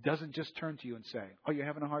 It doesn't just turn to you and say, oh, you're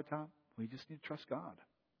having a hard time? Well, you just need to trust God.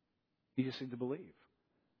 You just need to believe.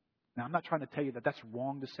 Now, I'm not trying to tell you that that's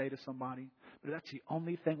wrong to say to somebody, but that's the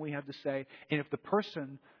only thing we have to say. And if the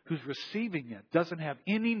person who's receiving it doesn't have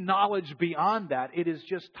any knowledge beyond that, it is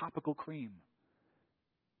just topical cream.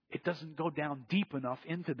 It doesn't go down deep enough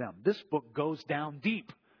into them. This book goes down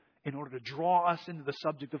deep in order to draw us into the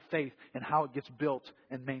subject of faith and how it gets built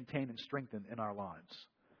and maintained and strengthened in our lives.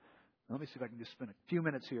 Now, let me see if I can just spend a few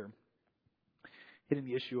minutes here hitting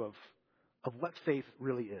the issue of what faith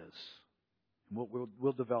really is.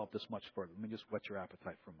 We'll develop this much further. Let me just whet your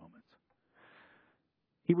appetite for a moment.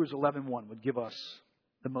 Hebrews 11:1 would give us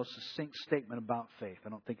the most succinct statement about faith. I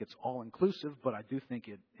don't think it's all-inclusive, but I do think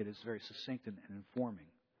it is very succinct and informing.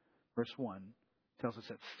 Verse 1 tells us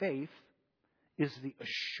that faith is the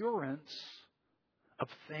assurance of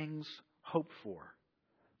things hope for.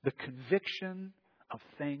 The conviction of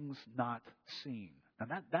things not seen.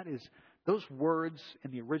 And that is, those words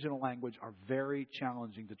in the original language are very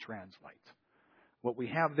challenging to translate. What we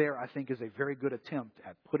have there, I think, is a very good attempt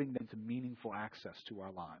at putting them to meaningful access to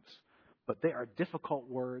our lives. But they are difficult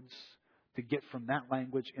words to get from that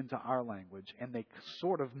language into our language, and they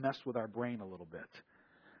sort of mess with our brain a little bit.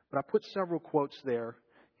 But I put several quotes there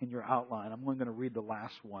in your outline. I'm only going to read the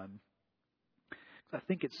last one. I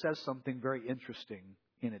think it says something very interesting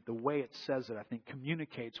in it. The way it says it, I think,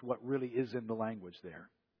 communicates what really is in the language there.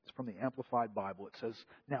 It's from the Amplified Bible. It says,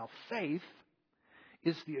 "Now faith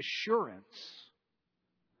is the assurance,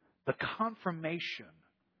 the confirmation,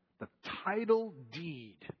 the title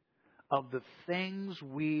deed of the things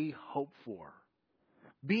we hope for,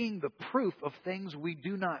 being the proof of things we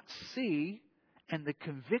do not see and the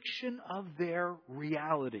conviction of their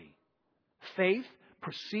reality. Faith,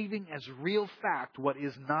 perceiving as real fact what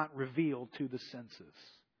is not revealed to the senses."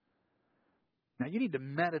 Now you need to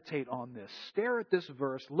meditate on this. Stare at this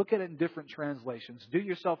verse. Look at it in different translations. Do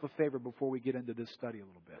yourself a favor before we get into this study a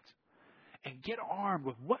little bit. And get armed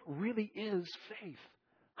with what really is faith.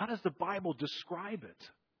 How does the Bible describe it?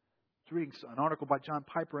 I was reading an article by John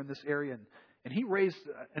Piper in this area, and he raised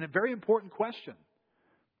a very important question.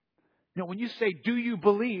 You know, when you say, do you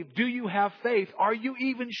believe? Do you have faith? Are you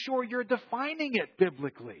even sure you're defining it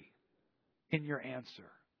biblically in your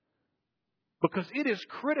answer? Because it is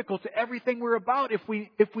critical to everything we're about. If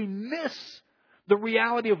we miss the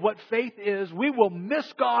reality of what faith is, we will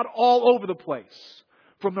miss God all over the place.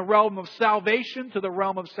 From the realm of salvation to the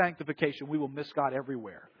realm of sanctification, we will miss God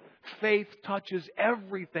everywhere. Faith touches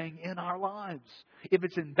everything in our lives. If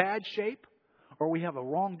it's in bad shape, or we have a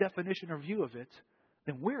wrong definition or view of it,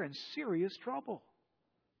 then we're in serious trouble.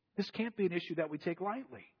 This can't be an issue that we take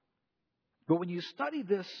lightly. But when you study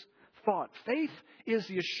this thought, faith is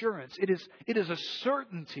the assurance. It is a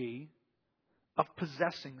certainty of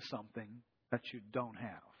possessing something that you don't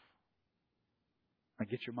have. Now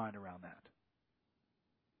get your mind around that.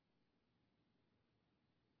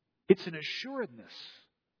 It's an assuredness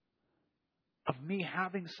of me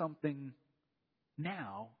having something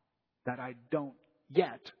now that I don't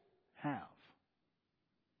yet have.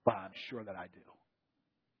 But I'm sure that I do.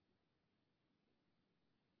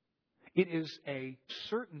 It is a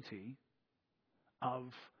certainty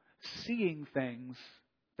of seeing things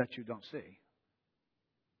that you don't see.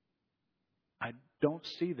 I don't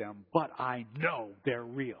see them, but I know they're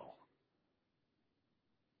real.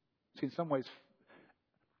 See, in some ways,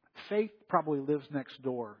 faith probably lives next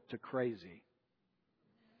door to crazy.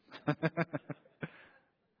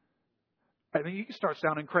 I mean, you can start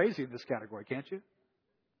sounding crazy in this category, can't you?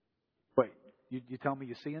 Wait, you tell me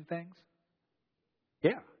you're seeing things?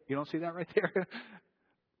 Yeah, you don't see that right there?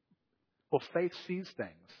 Well, faith sees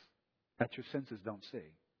things that your senses don't see.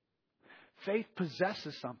 Faith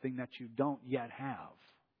possesses something that you don't yet have.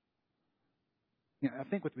 You know,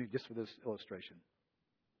 think with me just for this illustration.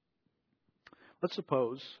 Let's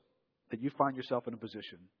suppose that you find yourself in a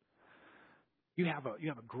position. You have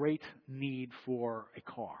a great need for a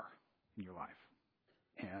car in your life.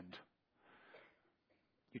 And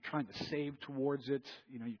you're trying to save towards it.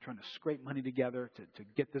 You know, you're trying to scrape money together to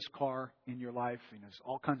get this car in your life. And there's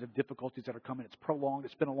all kinds of difficulties that are coming. It's prolonged.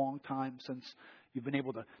 It's been a long time since you've been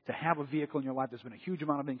able to have a vehicle in your life. There's been a huge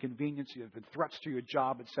amount of inconvenience. There's been threats to your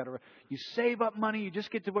job, etc. You save up money. You just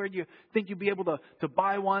get to where you think you'll be able to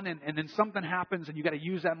buy one. And then something happens and you got to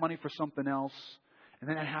use that money for something else. And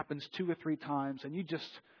then it happens 2 or 3 times. And you're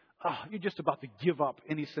just about to give up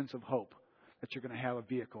any sense of hope that you're going to have a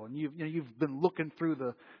vehicle. And you've been looking through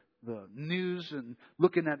the news and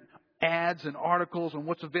looking at ads and articles and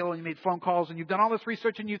what's available. You made phone calls and you've done all this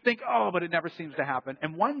research and you think, but it never seems to happen.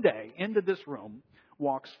 And one day, into this room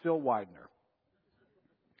walks Phil Widener.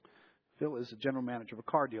 Phil is the general manager of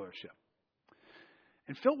a car dealership.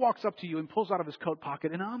 And Phil walks up to you and pulls out of his coat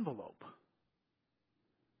pocket an envelope.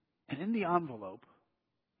 And in the envelope,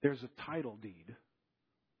 there's a title deed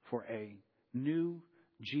for a new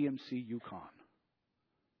GMC Yukon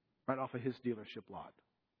right off of his dealership lot.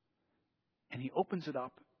 And he opens it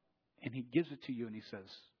up and he gives it to you and he says,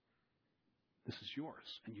 "This is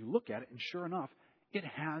yours." And you look at it and sure enough, it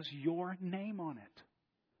has your name on it.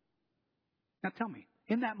 Now tell me,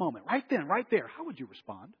 in that moment, right then, right there, how would you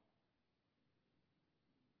respond?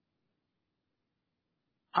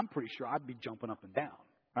 I'm pretty sure I'd be jumping up and down.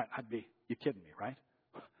 Right? You're kidding me, right?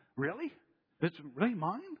 Really? It's really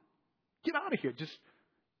mine? Get out of here.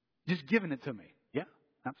 Just giving it to me. Yeah,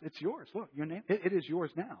 it's yours. Look, your name. It is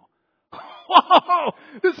yours now. Whoa,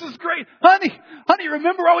 this is great. Honey,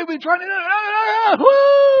 remember all we've been trying to do?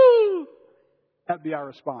 Woo! That'd be our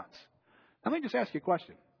response. Let me just ask you a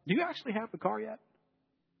question. Do you actually have the car yet?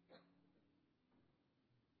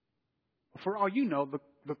 For all you know,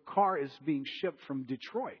 the car is being shipped from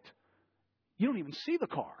Detroit. You don't even see the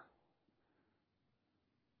car.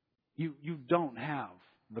 You don't have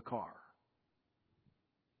the car.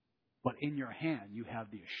 But in your hand, you have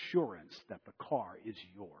the assurance that the car is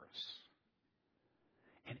yours.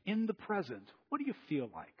 And in the present, what do you feel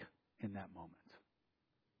like in that moment?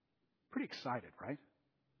 Pretty excited, right?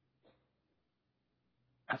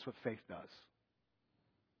 That's what faith does.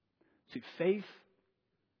 See, faith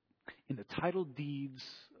in the title deeds,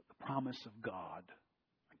 the promise of God,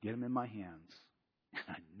 I get them in my hands, and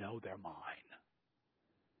I know they're mine.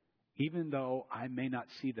 Even though I may not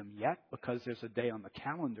see them yet, because there's a day on the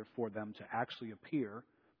calendar for them to actually appear,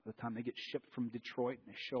 by the time they get shipped from Detroit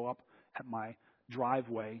and they show up at my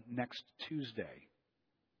driveway next Tuesday.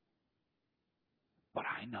 But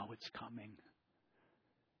I know it's coming.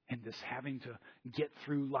 And this having to get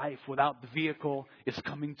through life without the vehicle is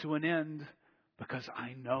coming to an end, because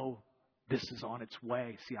I know this is on its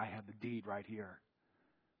way. See, I have the deed right here.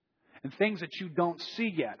 And things that you don't see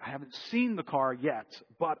yet. I haven't seen the car yet,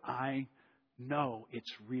 but I know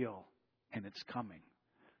it's real and it's coming.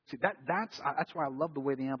 See, that's why I love the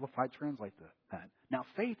way the Amplified translate that. Now,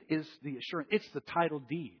 faith is the assurance. It's the title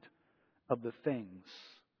deed of the things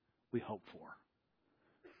we hope for.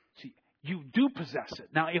 See, you do possess it.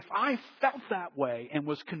 Now, if I felt that way and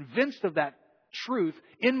was convinced of that truth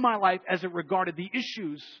in my life as it regarded the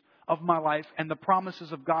issues of my life and the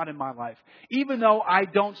promises of God in my life, even though I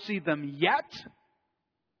don't see them yet,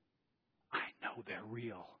 I know they're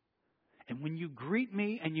real. And when you greet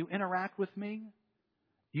me and you interact with me,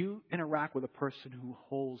 you interact with a person who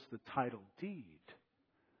holds the title deed.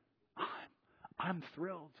 I'm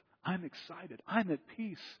thrilled. I'm excited. I'm at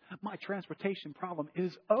peace. My transportation problem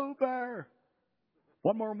is over.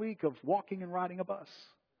 One more week of walking and riding a bus.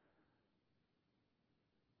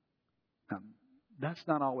 That's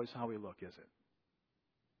not always how we look, is it?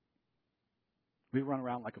 We run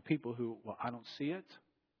around like a people who, well, I don't see it,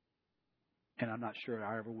 and I'm not sure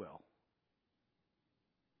I ever will.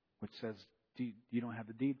 Which says, you don't have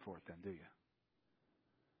the deed for it then, do you?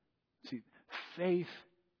 See, faith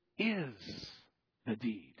is the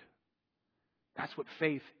deed. That's what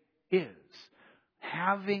faith is.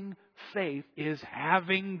 Having faith is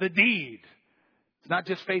having the deed. It's not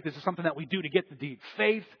just faith, it's something that we do to get the deed.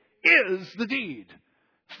 Faith is the deed.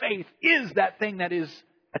 Faith is that thing that is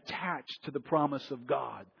attached to the promise of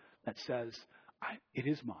God that says, it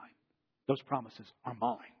is mine. Those promises are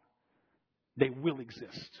mine. They will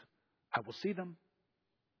exist. I will see them.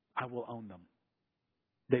 I will own them.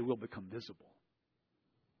 They will become visible.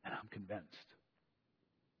 And I'm convinced.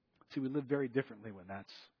 See, we live very differently when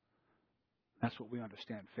that's what we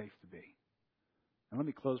understand faith to be. And let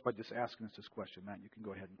me close by just asking us this question. Matt, you can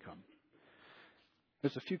go ahead and come.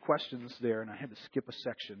 There's a few questions there, and I had to skip a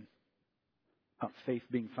section about faith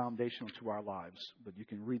being foundational to our lives. But you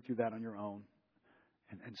can read through that on your own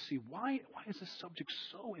and see why is this subject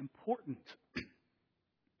so important?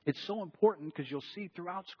 It's so important because you'll see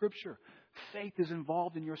throughout Scripture, faith is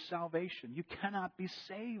involved in your salvation. You cannot be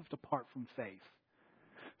saved apart from faith.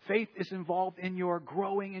 Faith is involved in your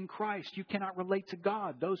growing in Christ. You cannot relate to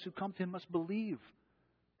God. Those who come to Him must believe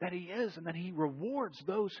that He is and that He rewards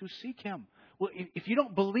those who seek Him. Well, if you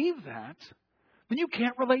don't believe that, then you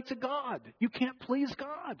can't relate to God. You can't please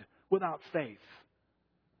God without faith.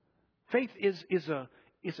 Faith is a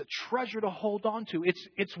treasure to hold on to.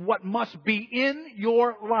 It's what must be in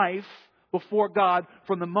your life before God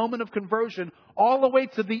from the moment of conversion all the way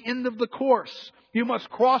to the end of the course. You must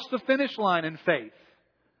cross the finish line in faith.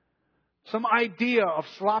 Some idea of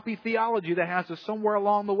sloppy theology that has us somewhere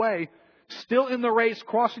along the way, still in the race,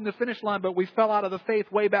 crossing the finish line, but we fell out of the faith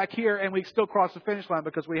way back here and we still cross the finish line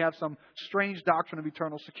because we have some strange doctrine of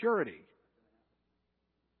eternal security.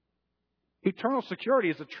 Eternal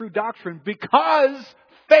security is a true doctrine because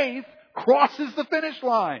faith crosses the finish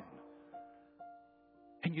line.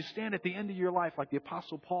 And you stand at the end of your life like the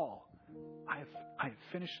Apostle Paul. I have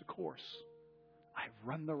finished the course. I have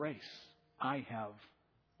run the race. I have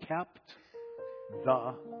kept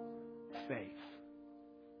the faith.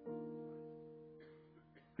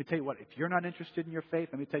 Let me tell you what, if you're not interested in your faith,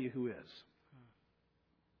 let me tell you who is.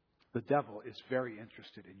 The devil is very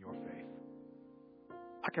interested in your faith.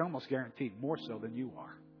 I can almost guarantee more so than you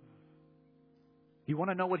are. You want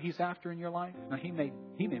to know what he's after in your life? Now, he may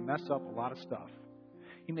mess up a lot of stuff.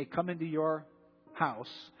 He may come into your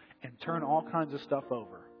house and turn all kinds of stuff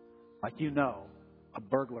over. Like a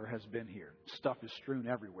burglar has been here. Stuff is strewn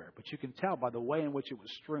everywhere. But you can tell by the way in which it was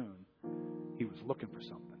strewn, he was looking for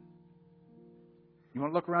something. You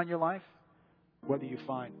want to look around your life? Whether you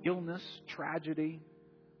find illness, tragedy,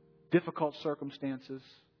 difficult circumstances,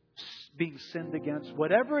 being sinned against,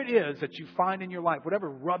 whatever it is that you find in your life, whatever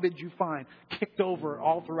rubbish you find kicked over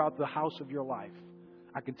all throughout the house of your life,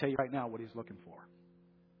 I can tell you right now what He's looking for.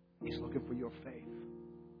 He's looking for your faith.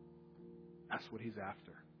 That's what He's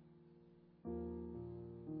after.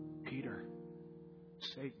 Peter,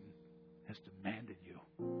 Satan has demanded you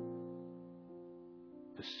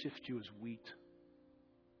to sift you as wheat.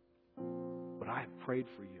 But I have prayed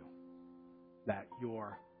for you that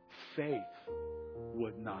your faith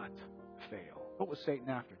would not fail. What was Satan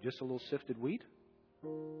after? Just a little sifted wheat?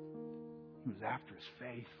 He was after his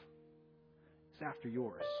faith. He's after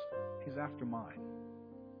yours. He's after mine.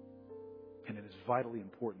 And it is vitally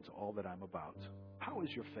important to all that I'm about. How is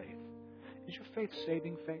your faith? Is your faith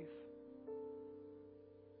saving faith?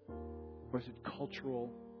 Or is it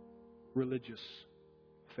cultural, religious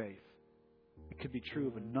faith? It could be true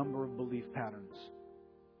of a number of belief patterns.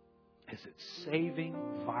 Is it saving,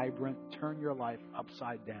 vibrant, turn your life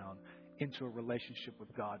upside down into a relationship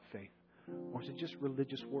with God faith? Or is it just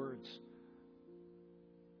religious words?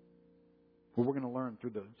 Well, we're going to learn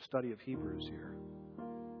through the study of Hebrews here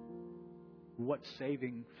what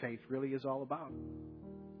saving faith really is all about.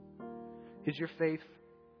 Is your faith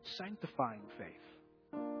sanctifying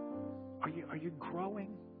faith? Are you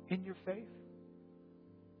growing in your faith?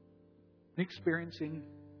 Experiencing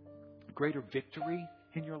greater victory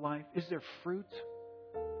in your life? Is there fruit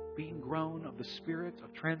being grown of the Spirit,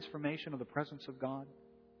 of transformation, of the presence of God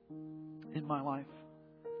in my life?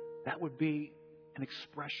 That would be an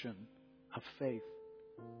expression of faith.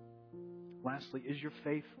 Lastly, is your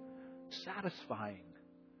faith satisfying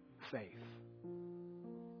faith?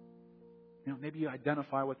 You know, maybe you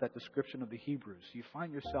identify with that description of the Hebrews. You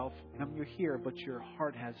find yourself, you're here, but your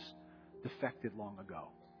heart has defected long ago.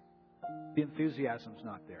 The enthusiasm's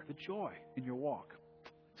not there. The joy in your walk,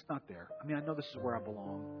 it's not there. I know this is where I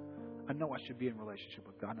belong. I know I should be in relationship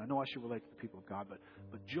with God. I know I should relate to the people of God.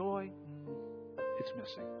 But joy, it's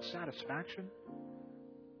missing. Satisfaction,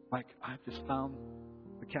 like I've just found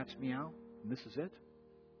the cat's meow, and this is it?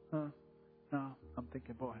 No, I'm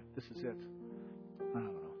thinking, boy, this is it. I don't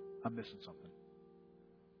know. I'm missing something.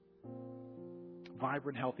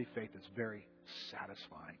 Vibrant, healthy faith is very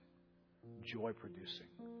satisfying, joy-producing,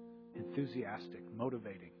 enthusiastic,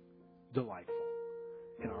 motivating, delightful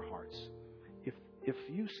in our hearts. If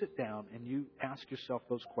you sit down and you ask yourself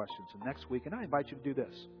those questions, and next week, and I invite you to do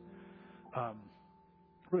this.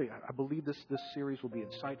 Really, I believe this series will be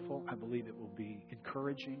insightful. I believe it will be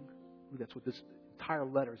encouraging. That's what this entire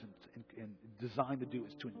letter is designed to do,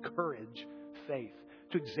 is to encourage faith,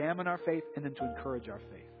 to examine our faith, and then to encourage our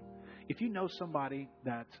faith. If you know somebody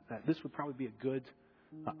that this would probably be a good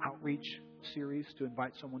outreach series to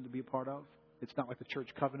invite someone to be a part of. It's not like the church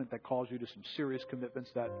covenant that calls you to some serious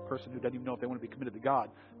commitments. That person who doesn't even know if they want to be committed to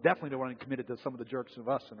God definitely don't want to be committed to some of the jerks of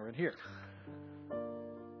us that are in here.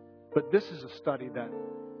 But this is a study that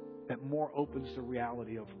more opens the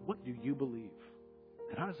reality of what do you believe?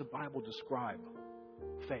 And how does the Bible describe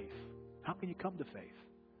faith? How can you come to faith?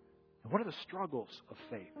 And what are the struggles of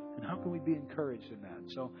faith? And how can we be encouraged in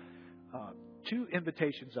that? So, two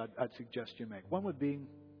invitations I'd suggest you make. One would be,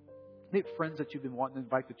 maybe friends that you've been wanting to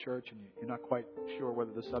invite to church and you're not quite sure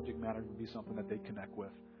whether the subject matter would be something that they connect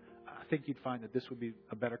with. I think you'd find that this would be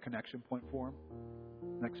a better connection point for them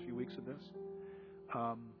next few weeks of this.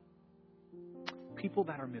 People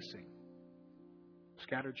that are missing,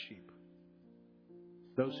 scattered sheep,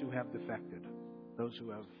 those who have defected, those who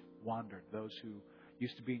have wandered, those who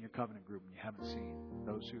used to be in your covenant group and you haven't seen,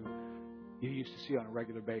 those who you used to see on a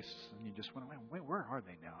regular basis and you just went, wait, where are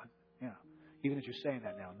they now? Yeah. Even as you're saying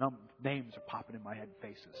that now, names are popping in my head,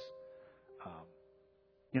 faces.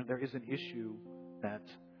 There is an issue that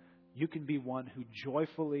you can be one who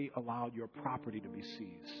joyfully allowed your property to be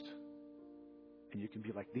seized. And you can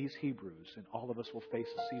be like these Hebrews, and all of us will face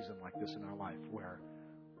a season like this in our life where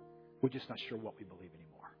we're just not sure what we believe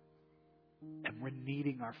anymore. And we're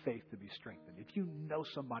needing our faith to be strengthened. If you know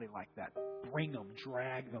somebody like that, bring them,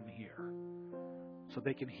 drag them here so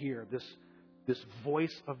they can hear this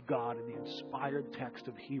voice of God in the inspired text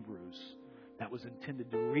of Hebrews that was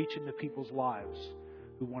intended to reach into people's lives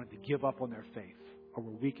who wanted to give up on their faith or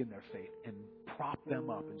were weak in their faith and prop them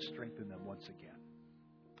up and strengthen them once again.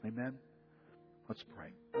 Amen? Let's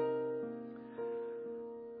pray.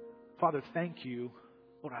 Father, thank you.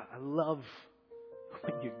 Lord, I love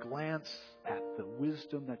when you glance at the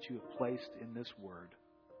wisdom that you have placed in this word.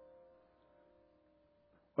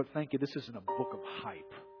 Lord, thank you. This isn't a book of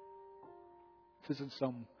hype. This isn't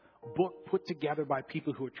some book put together by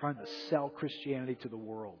people who are trying to sell Christianity to the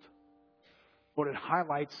world. Lord, it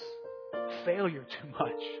highlights failure too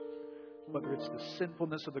much. Whether it's the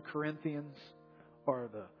sinfulness of the Corinthians or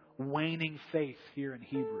the waning faith here in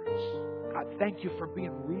Hebrews. God, thank you for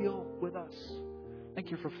being real with us.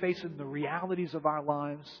 Thank you for facing the realities of our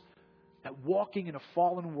lives. That walking in a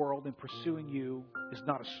fallen world and pursuing you is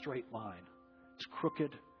not a straight line. It's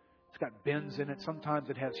crooked. It's got bends in it. Sometimes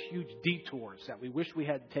it has huge detours that we wish we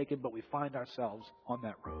hadn't taken, but we find ourselves on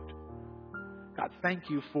that road. God, thank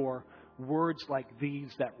you for words like these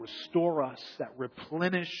that restore us, that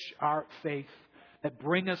replenish our faith, that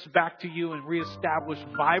bring us back to you and reestablish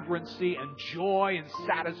vibrancy and joy and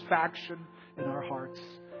satisfaction in our hearts.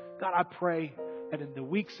 God, I pray that in the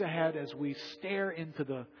weeks ahead, as we stare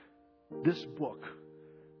into this book,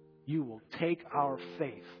 you will take our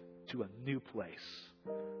faith to a new place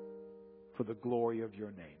for the glory of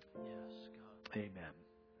your name. Yes, God. Amen.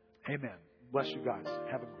 Amen. Bless you guys.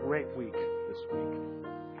 Have a great week this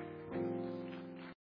week.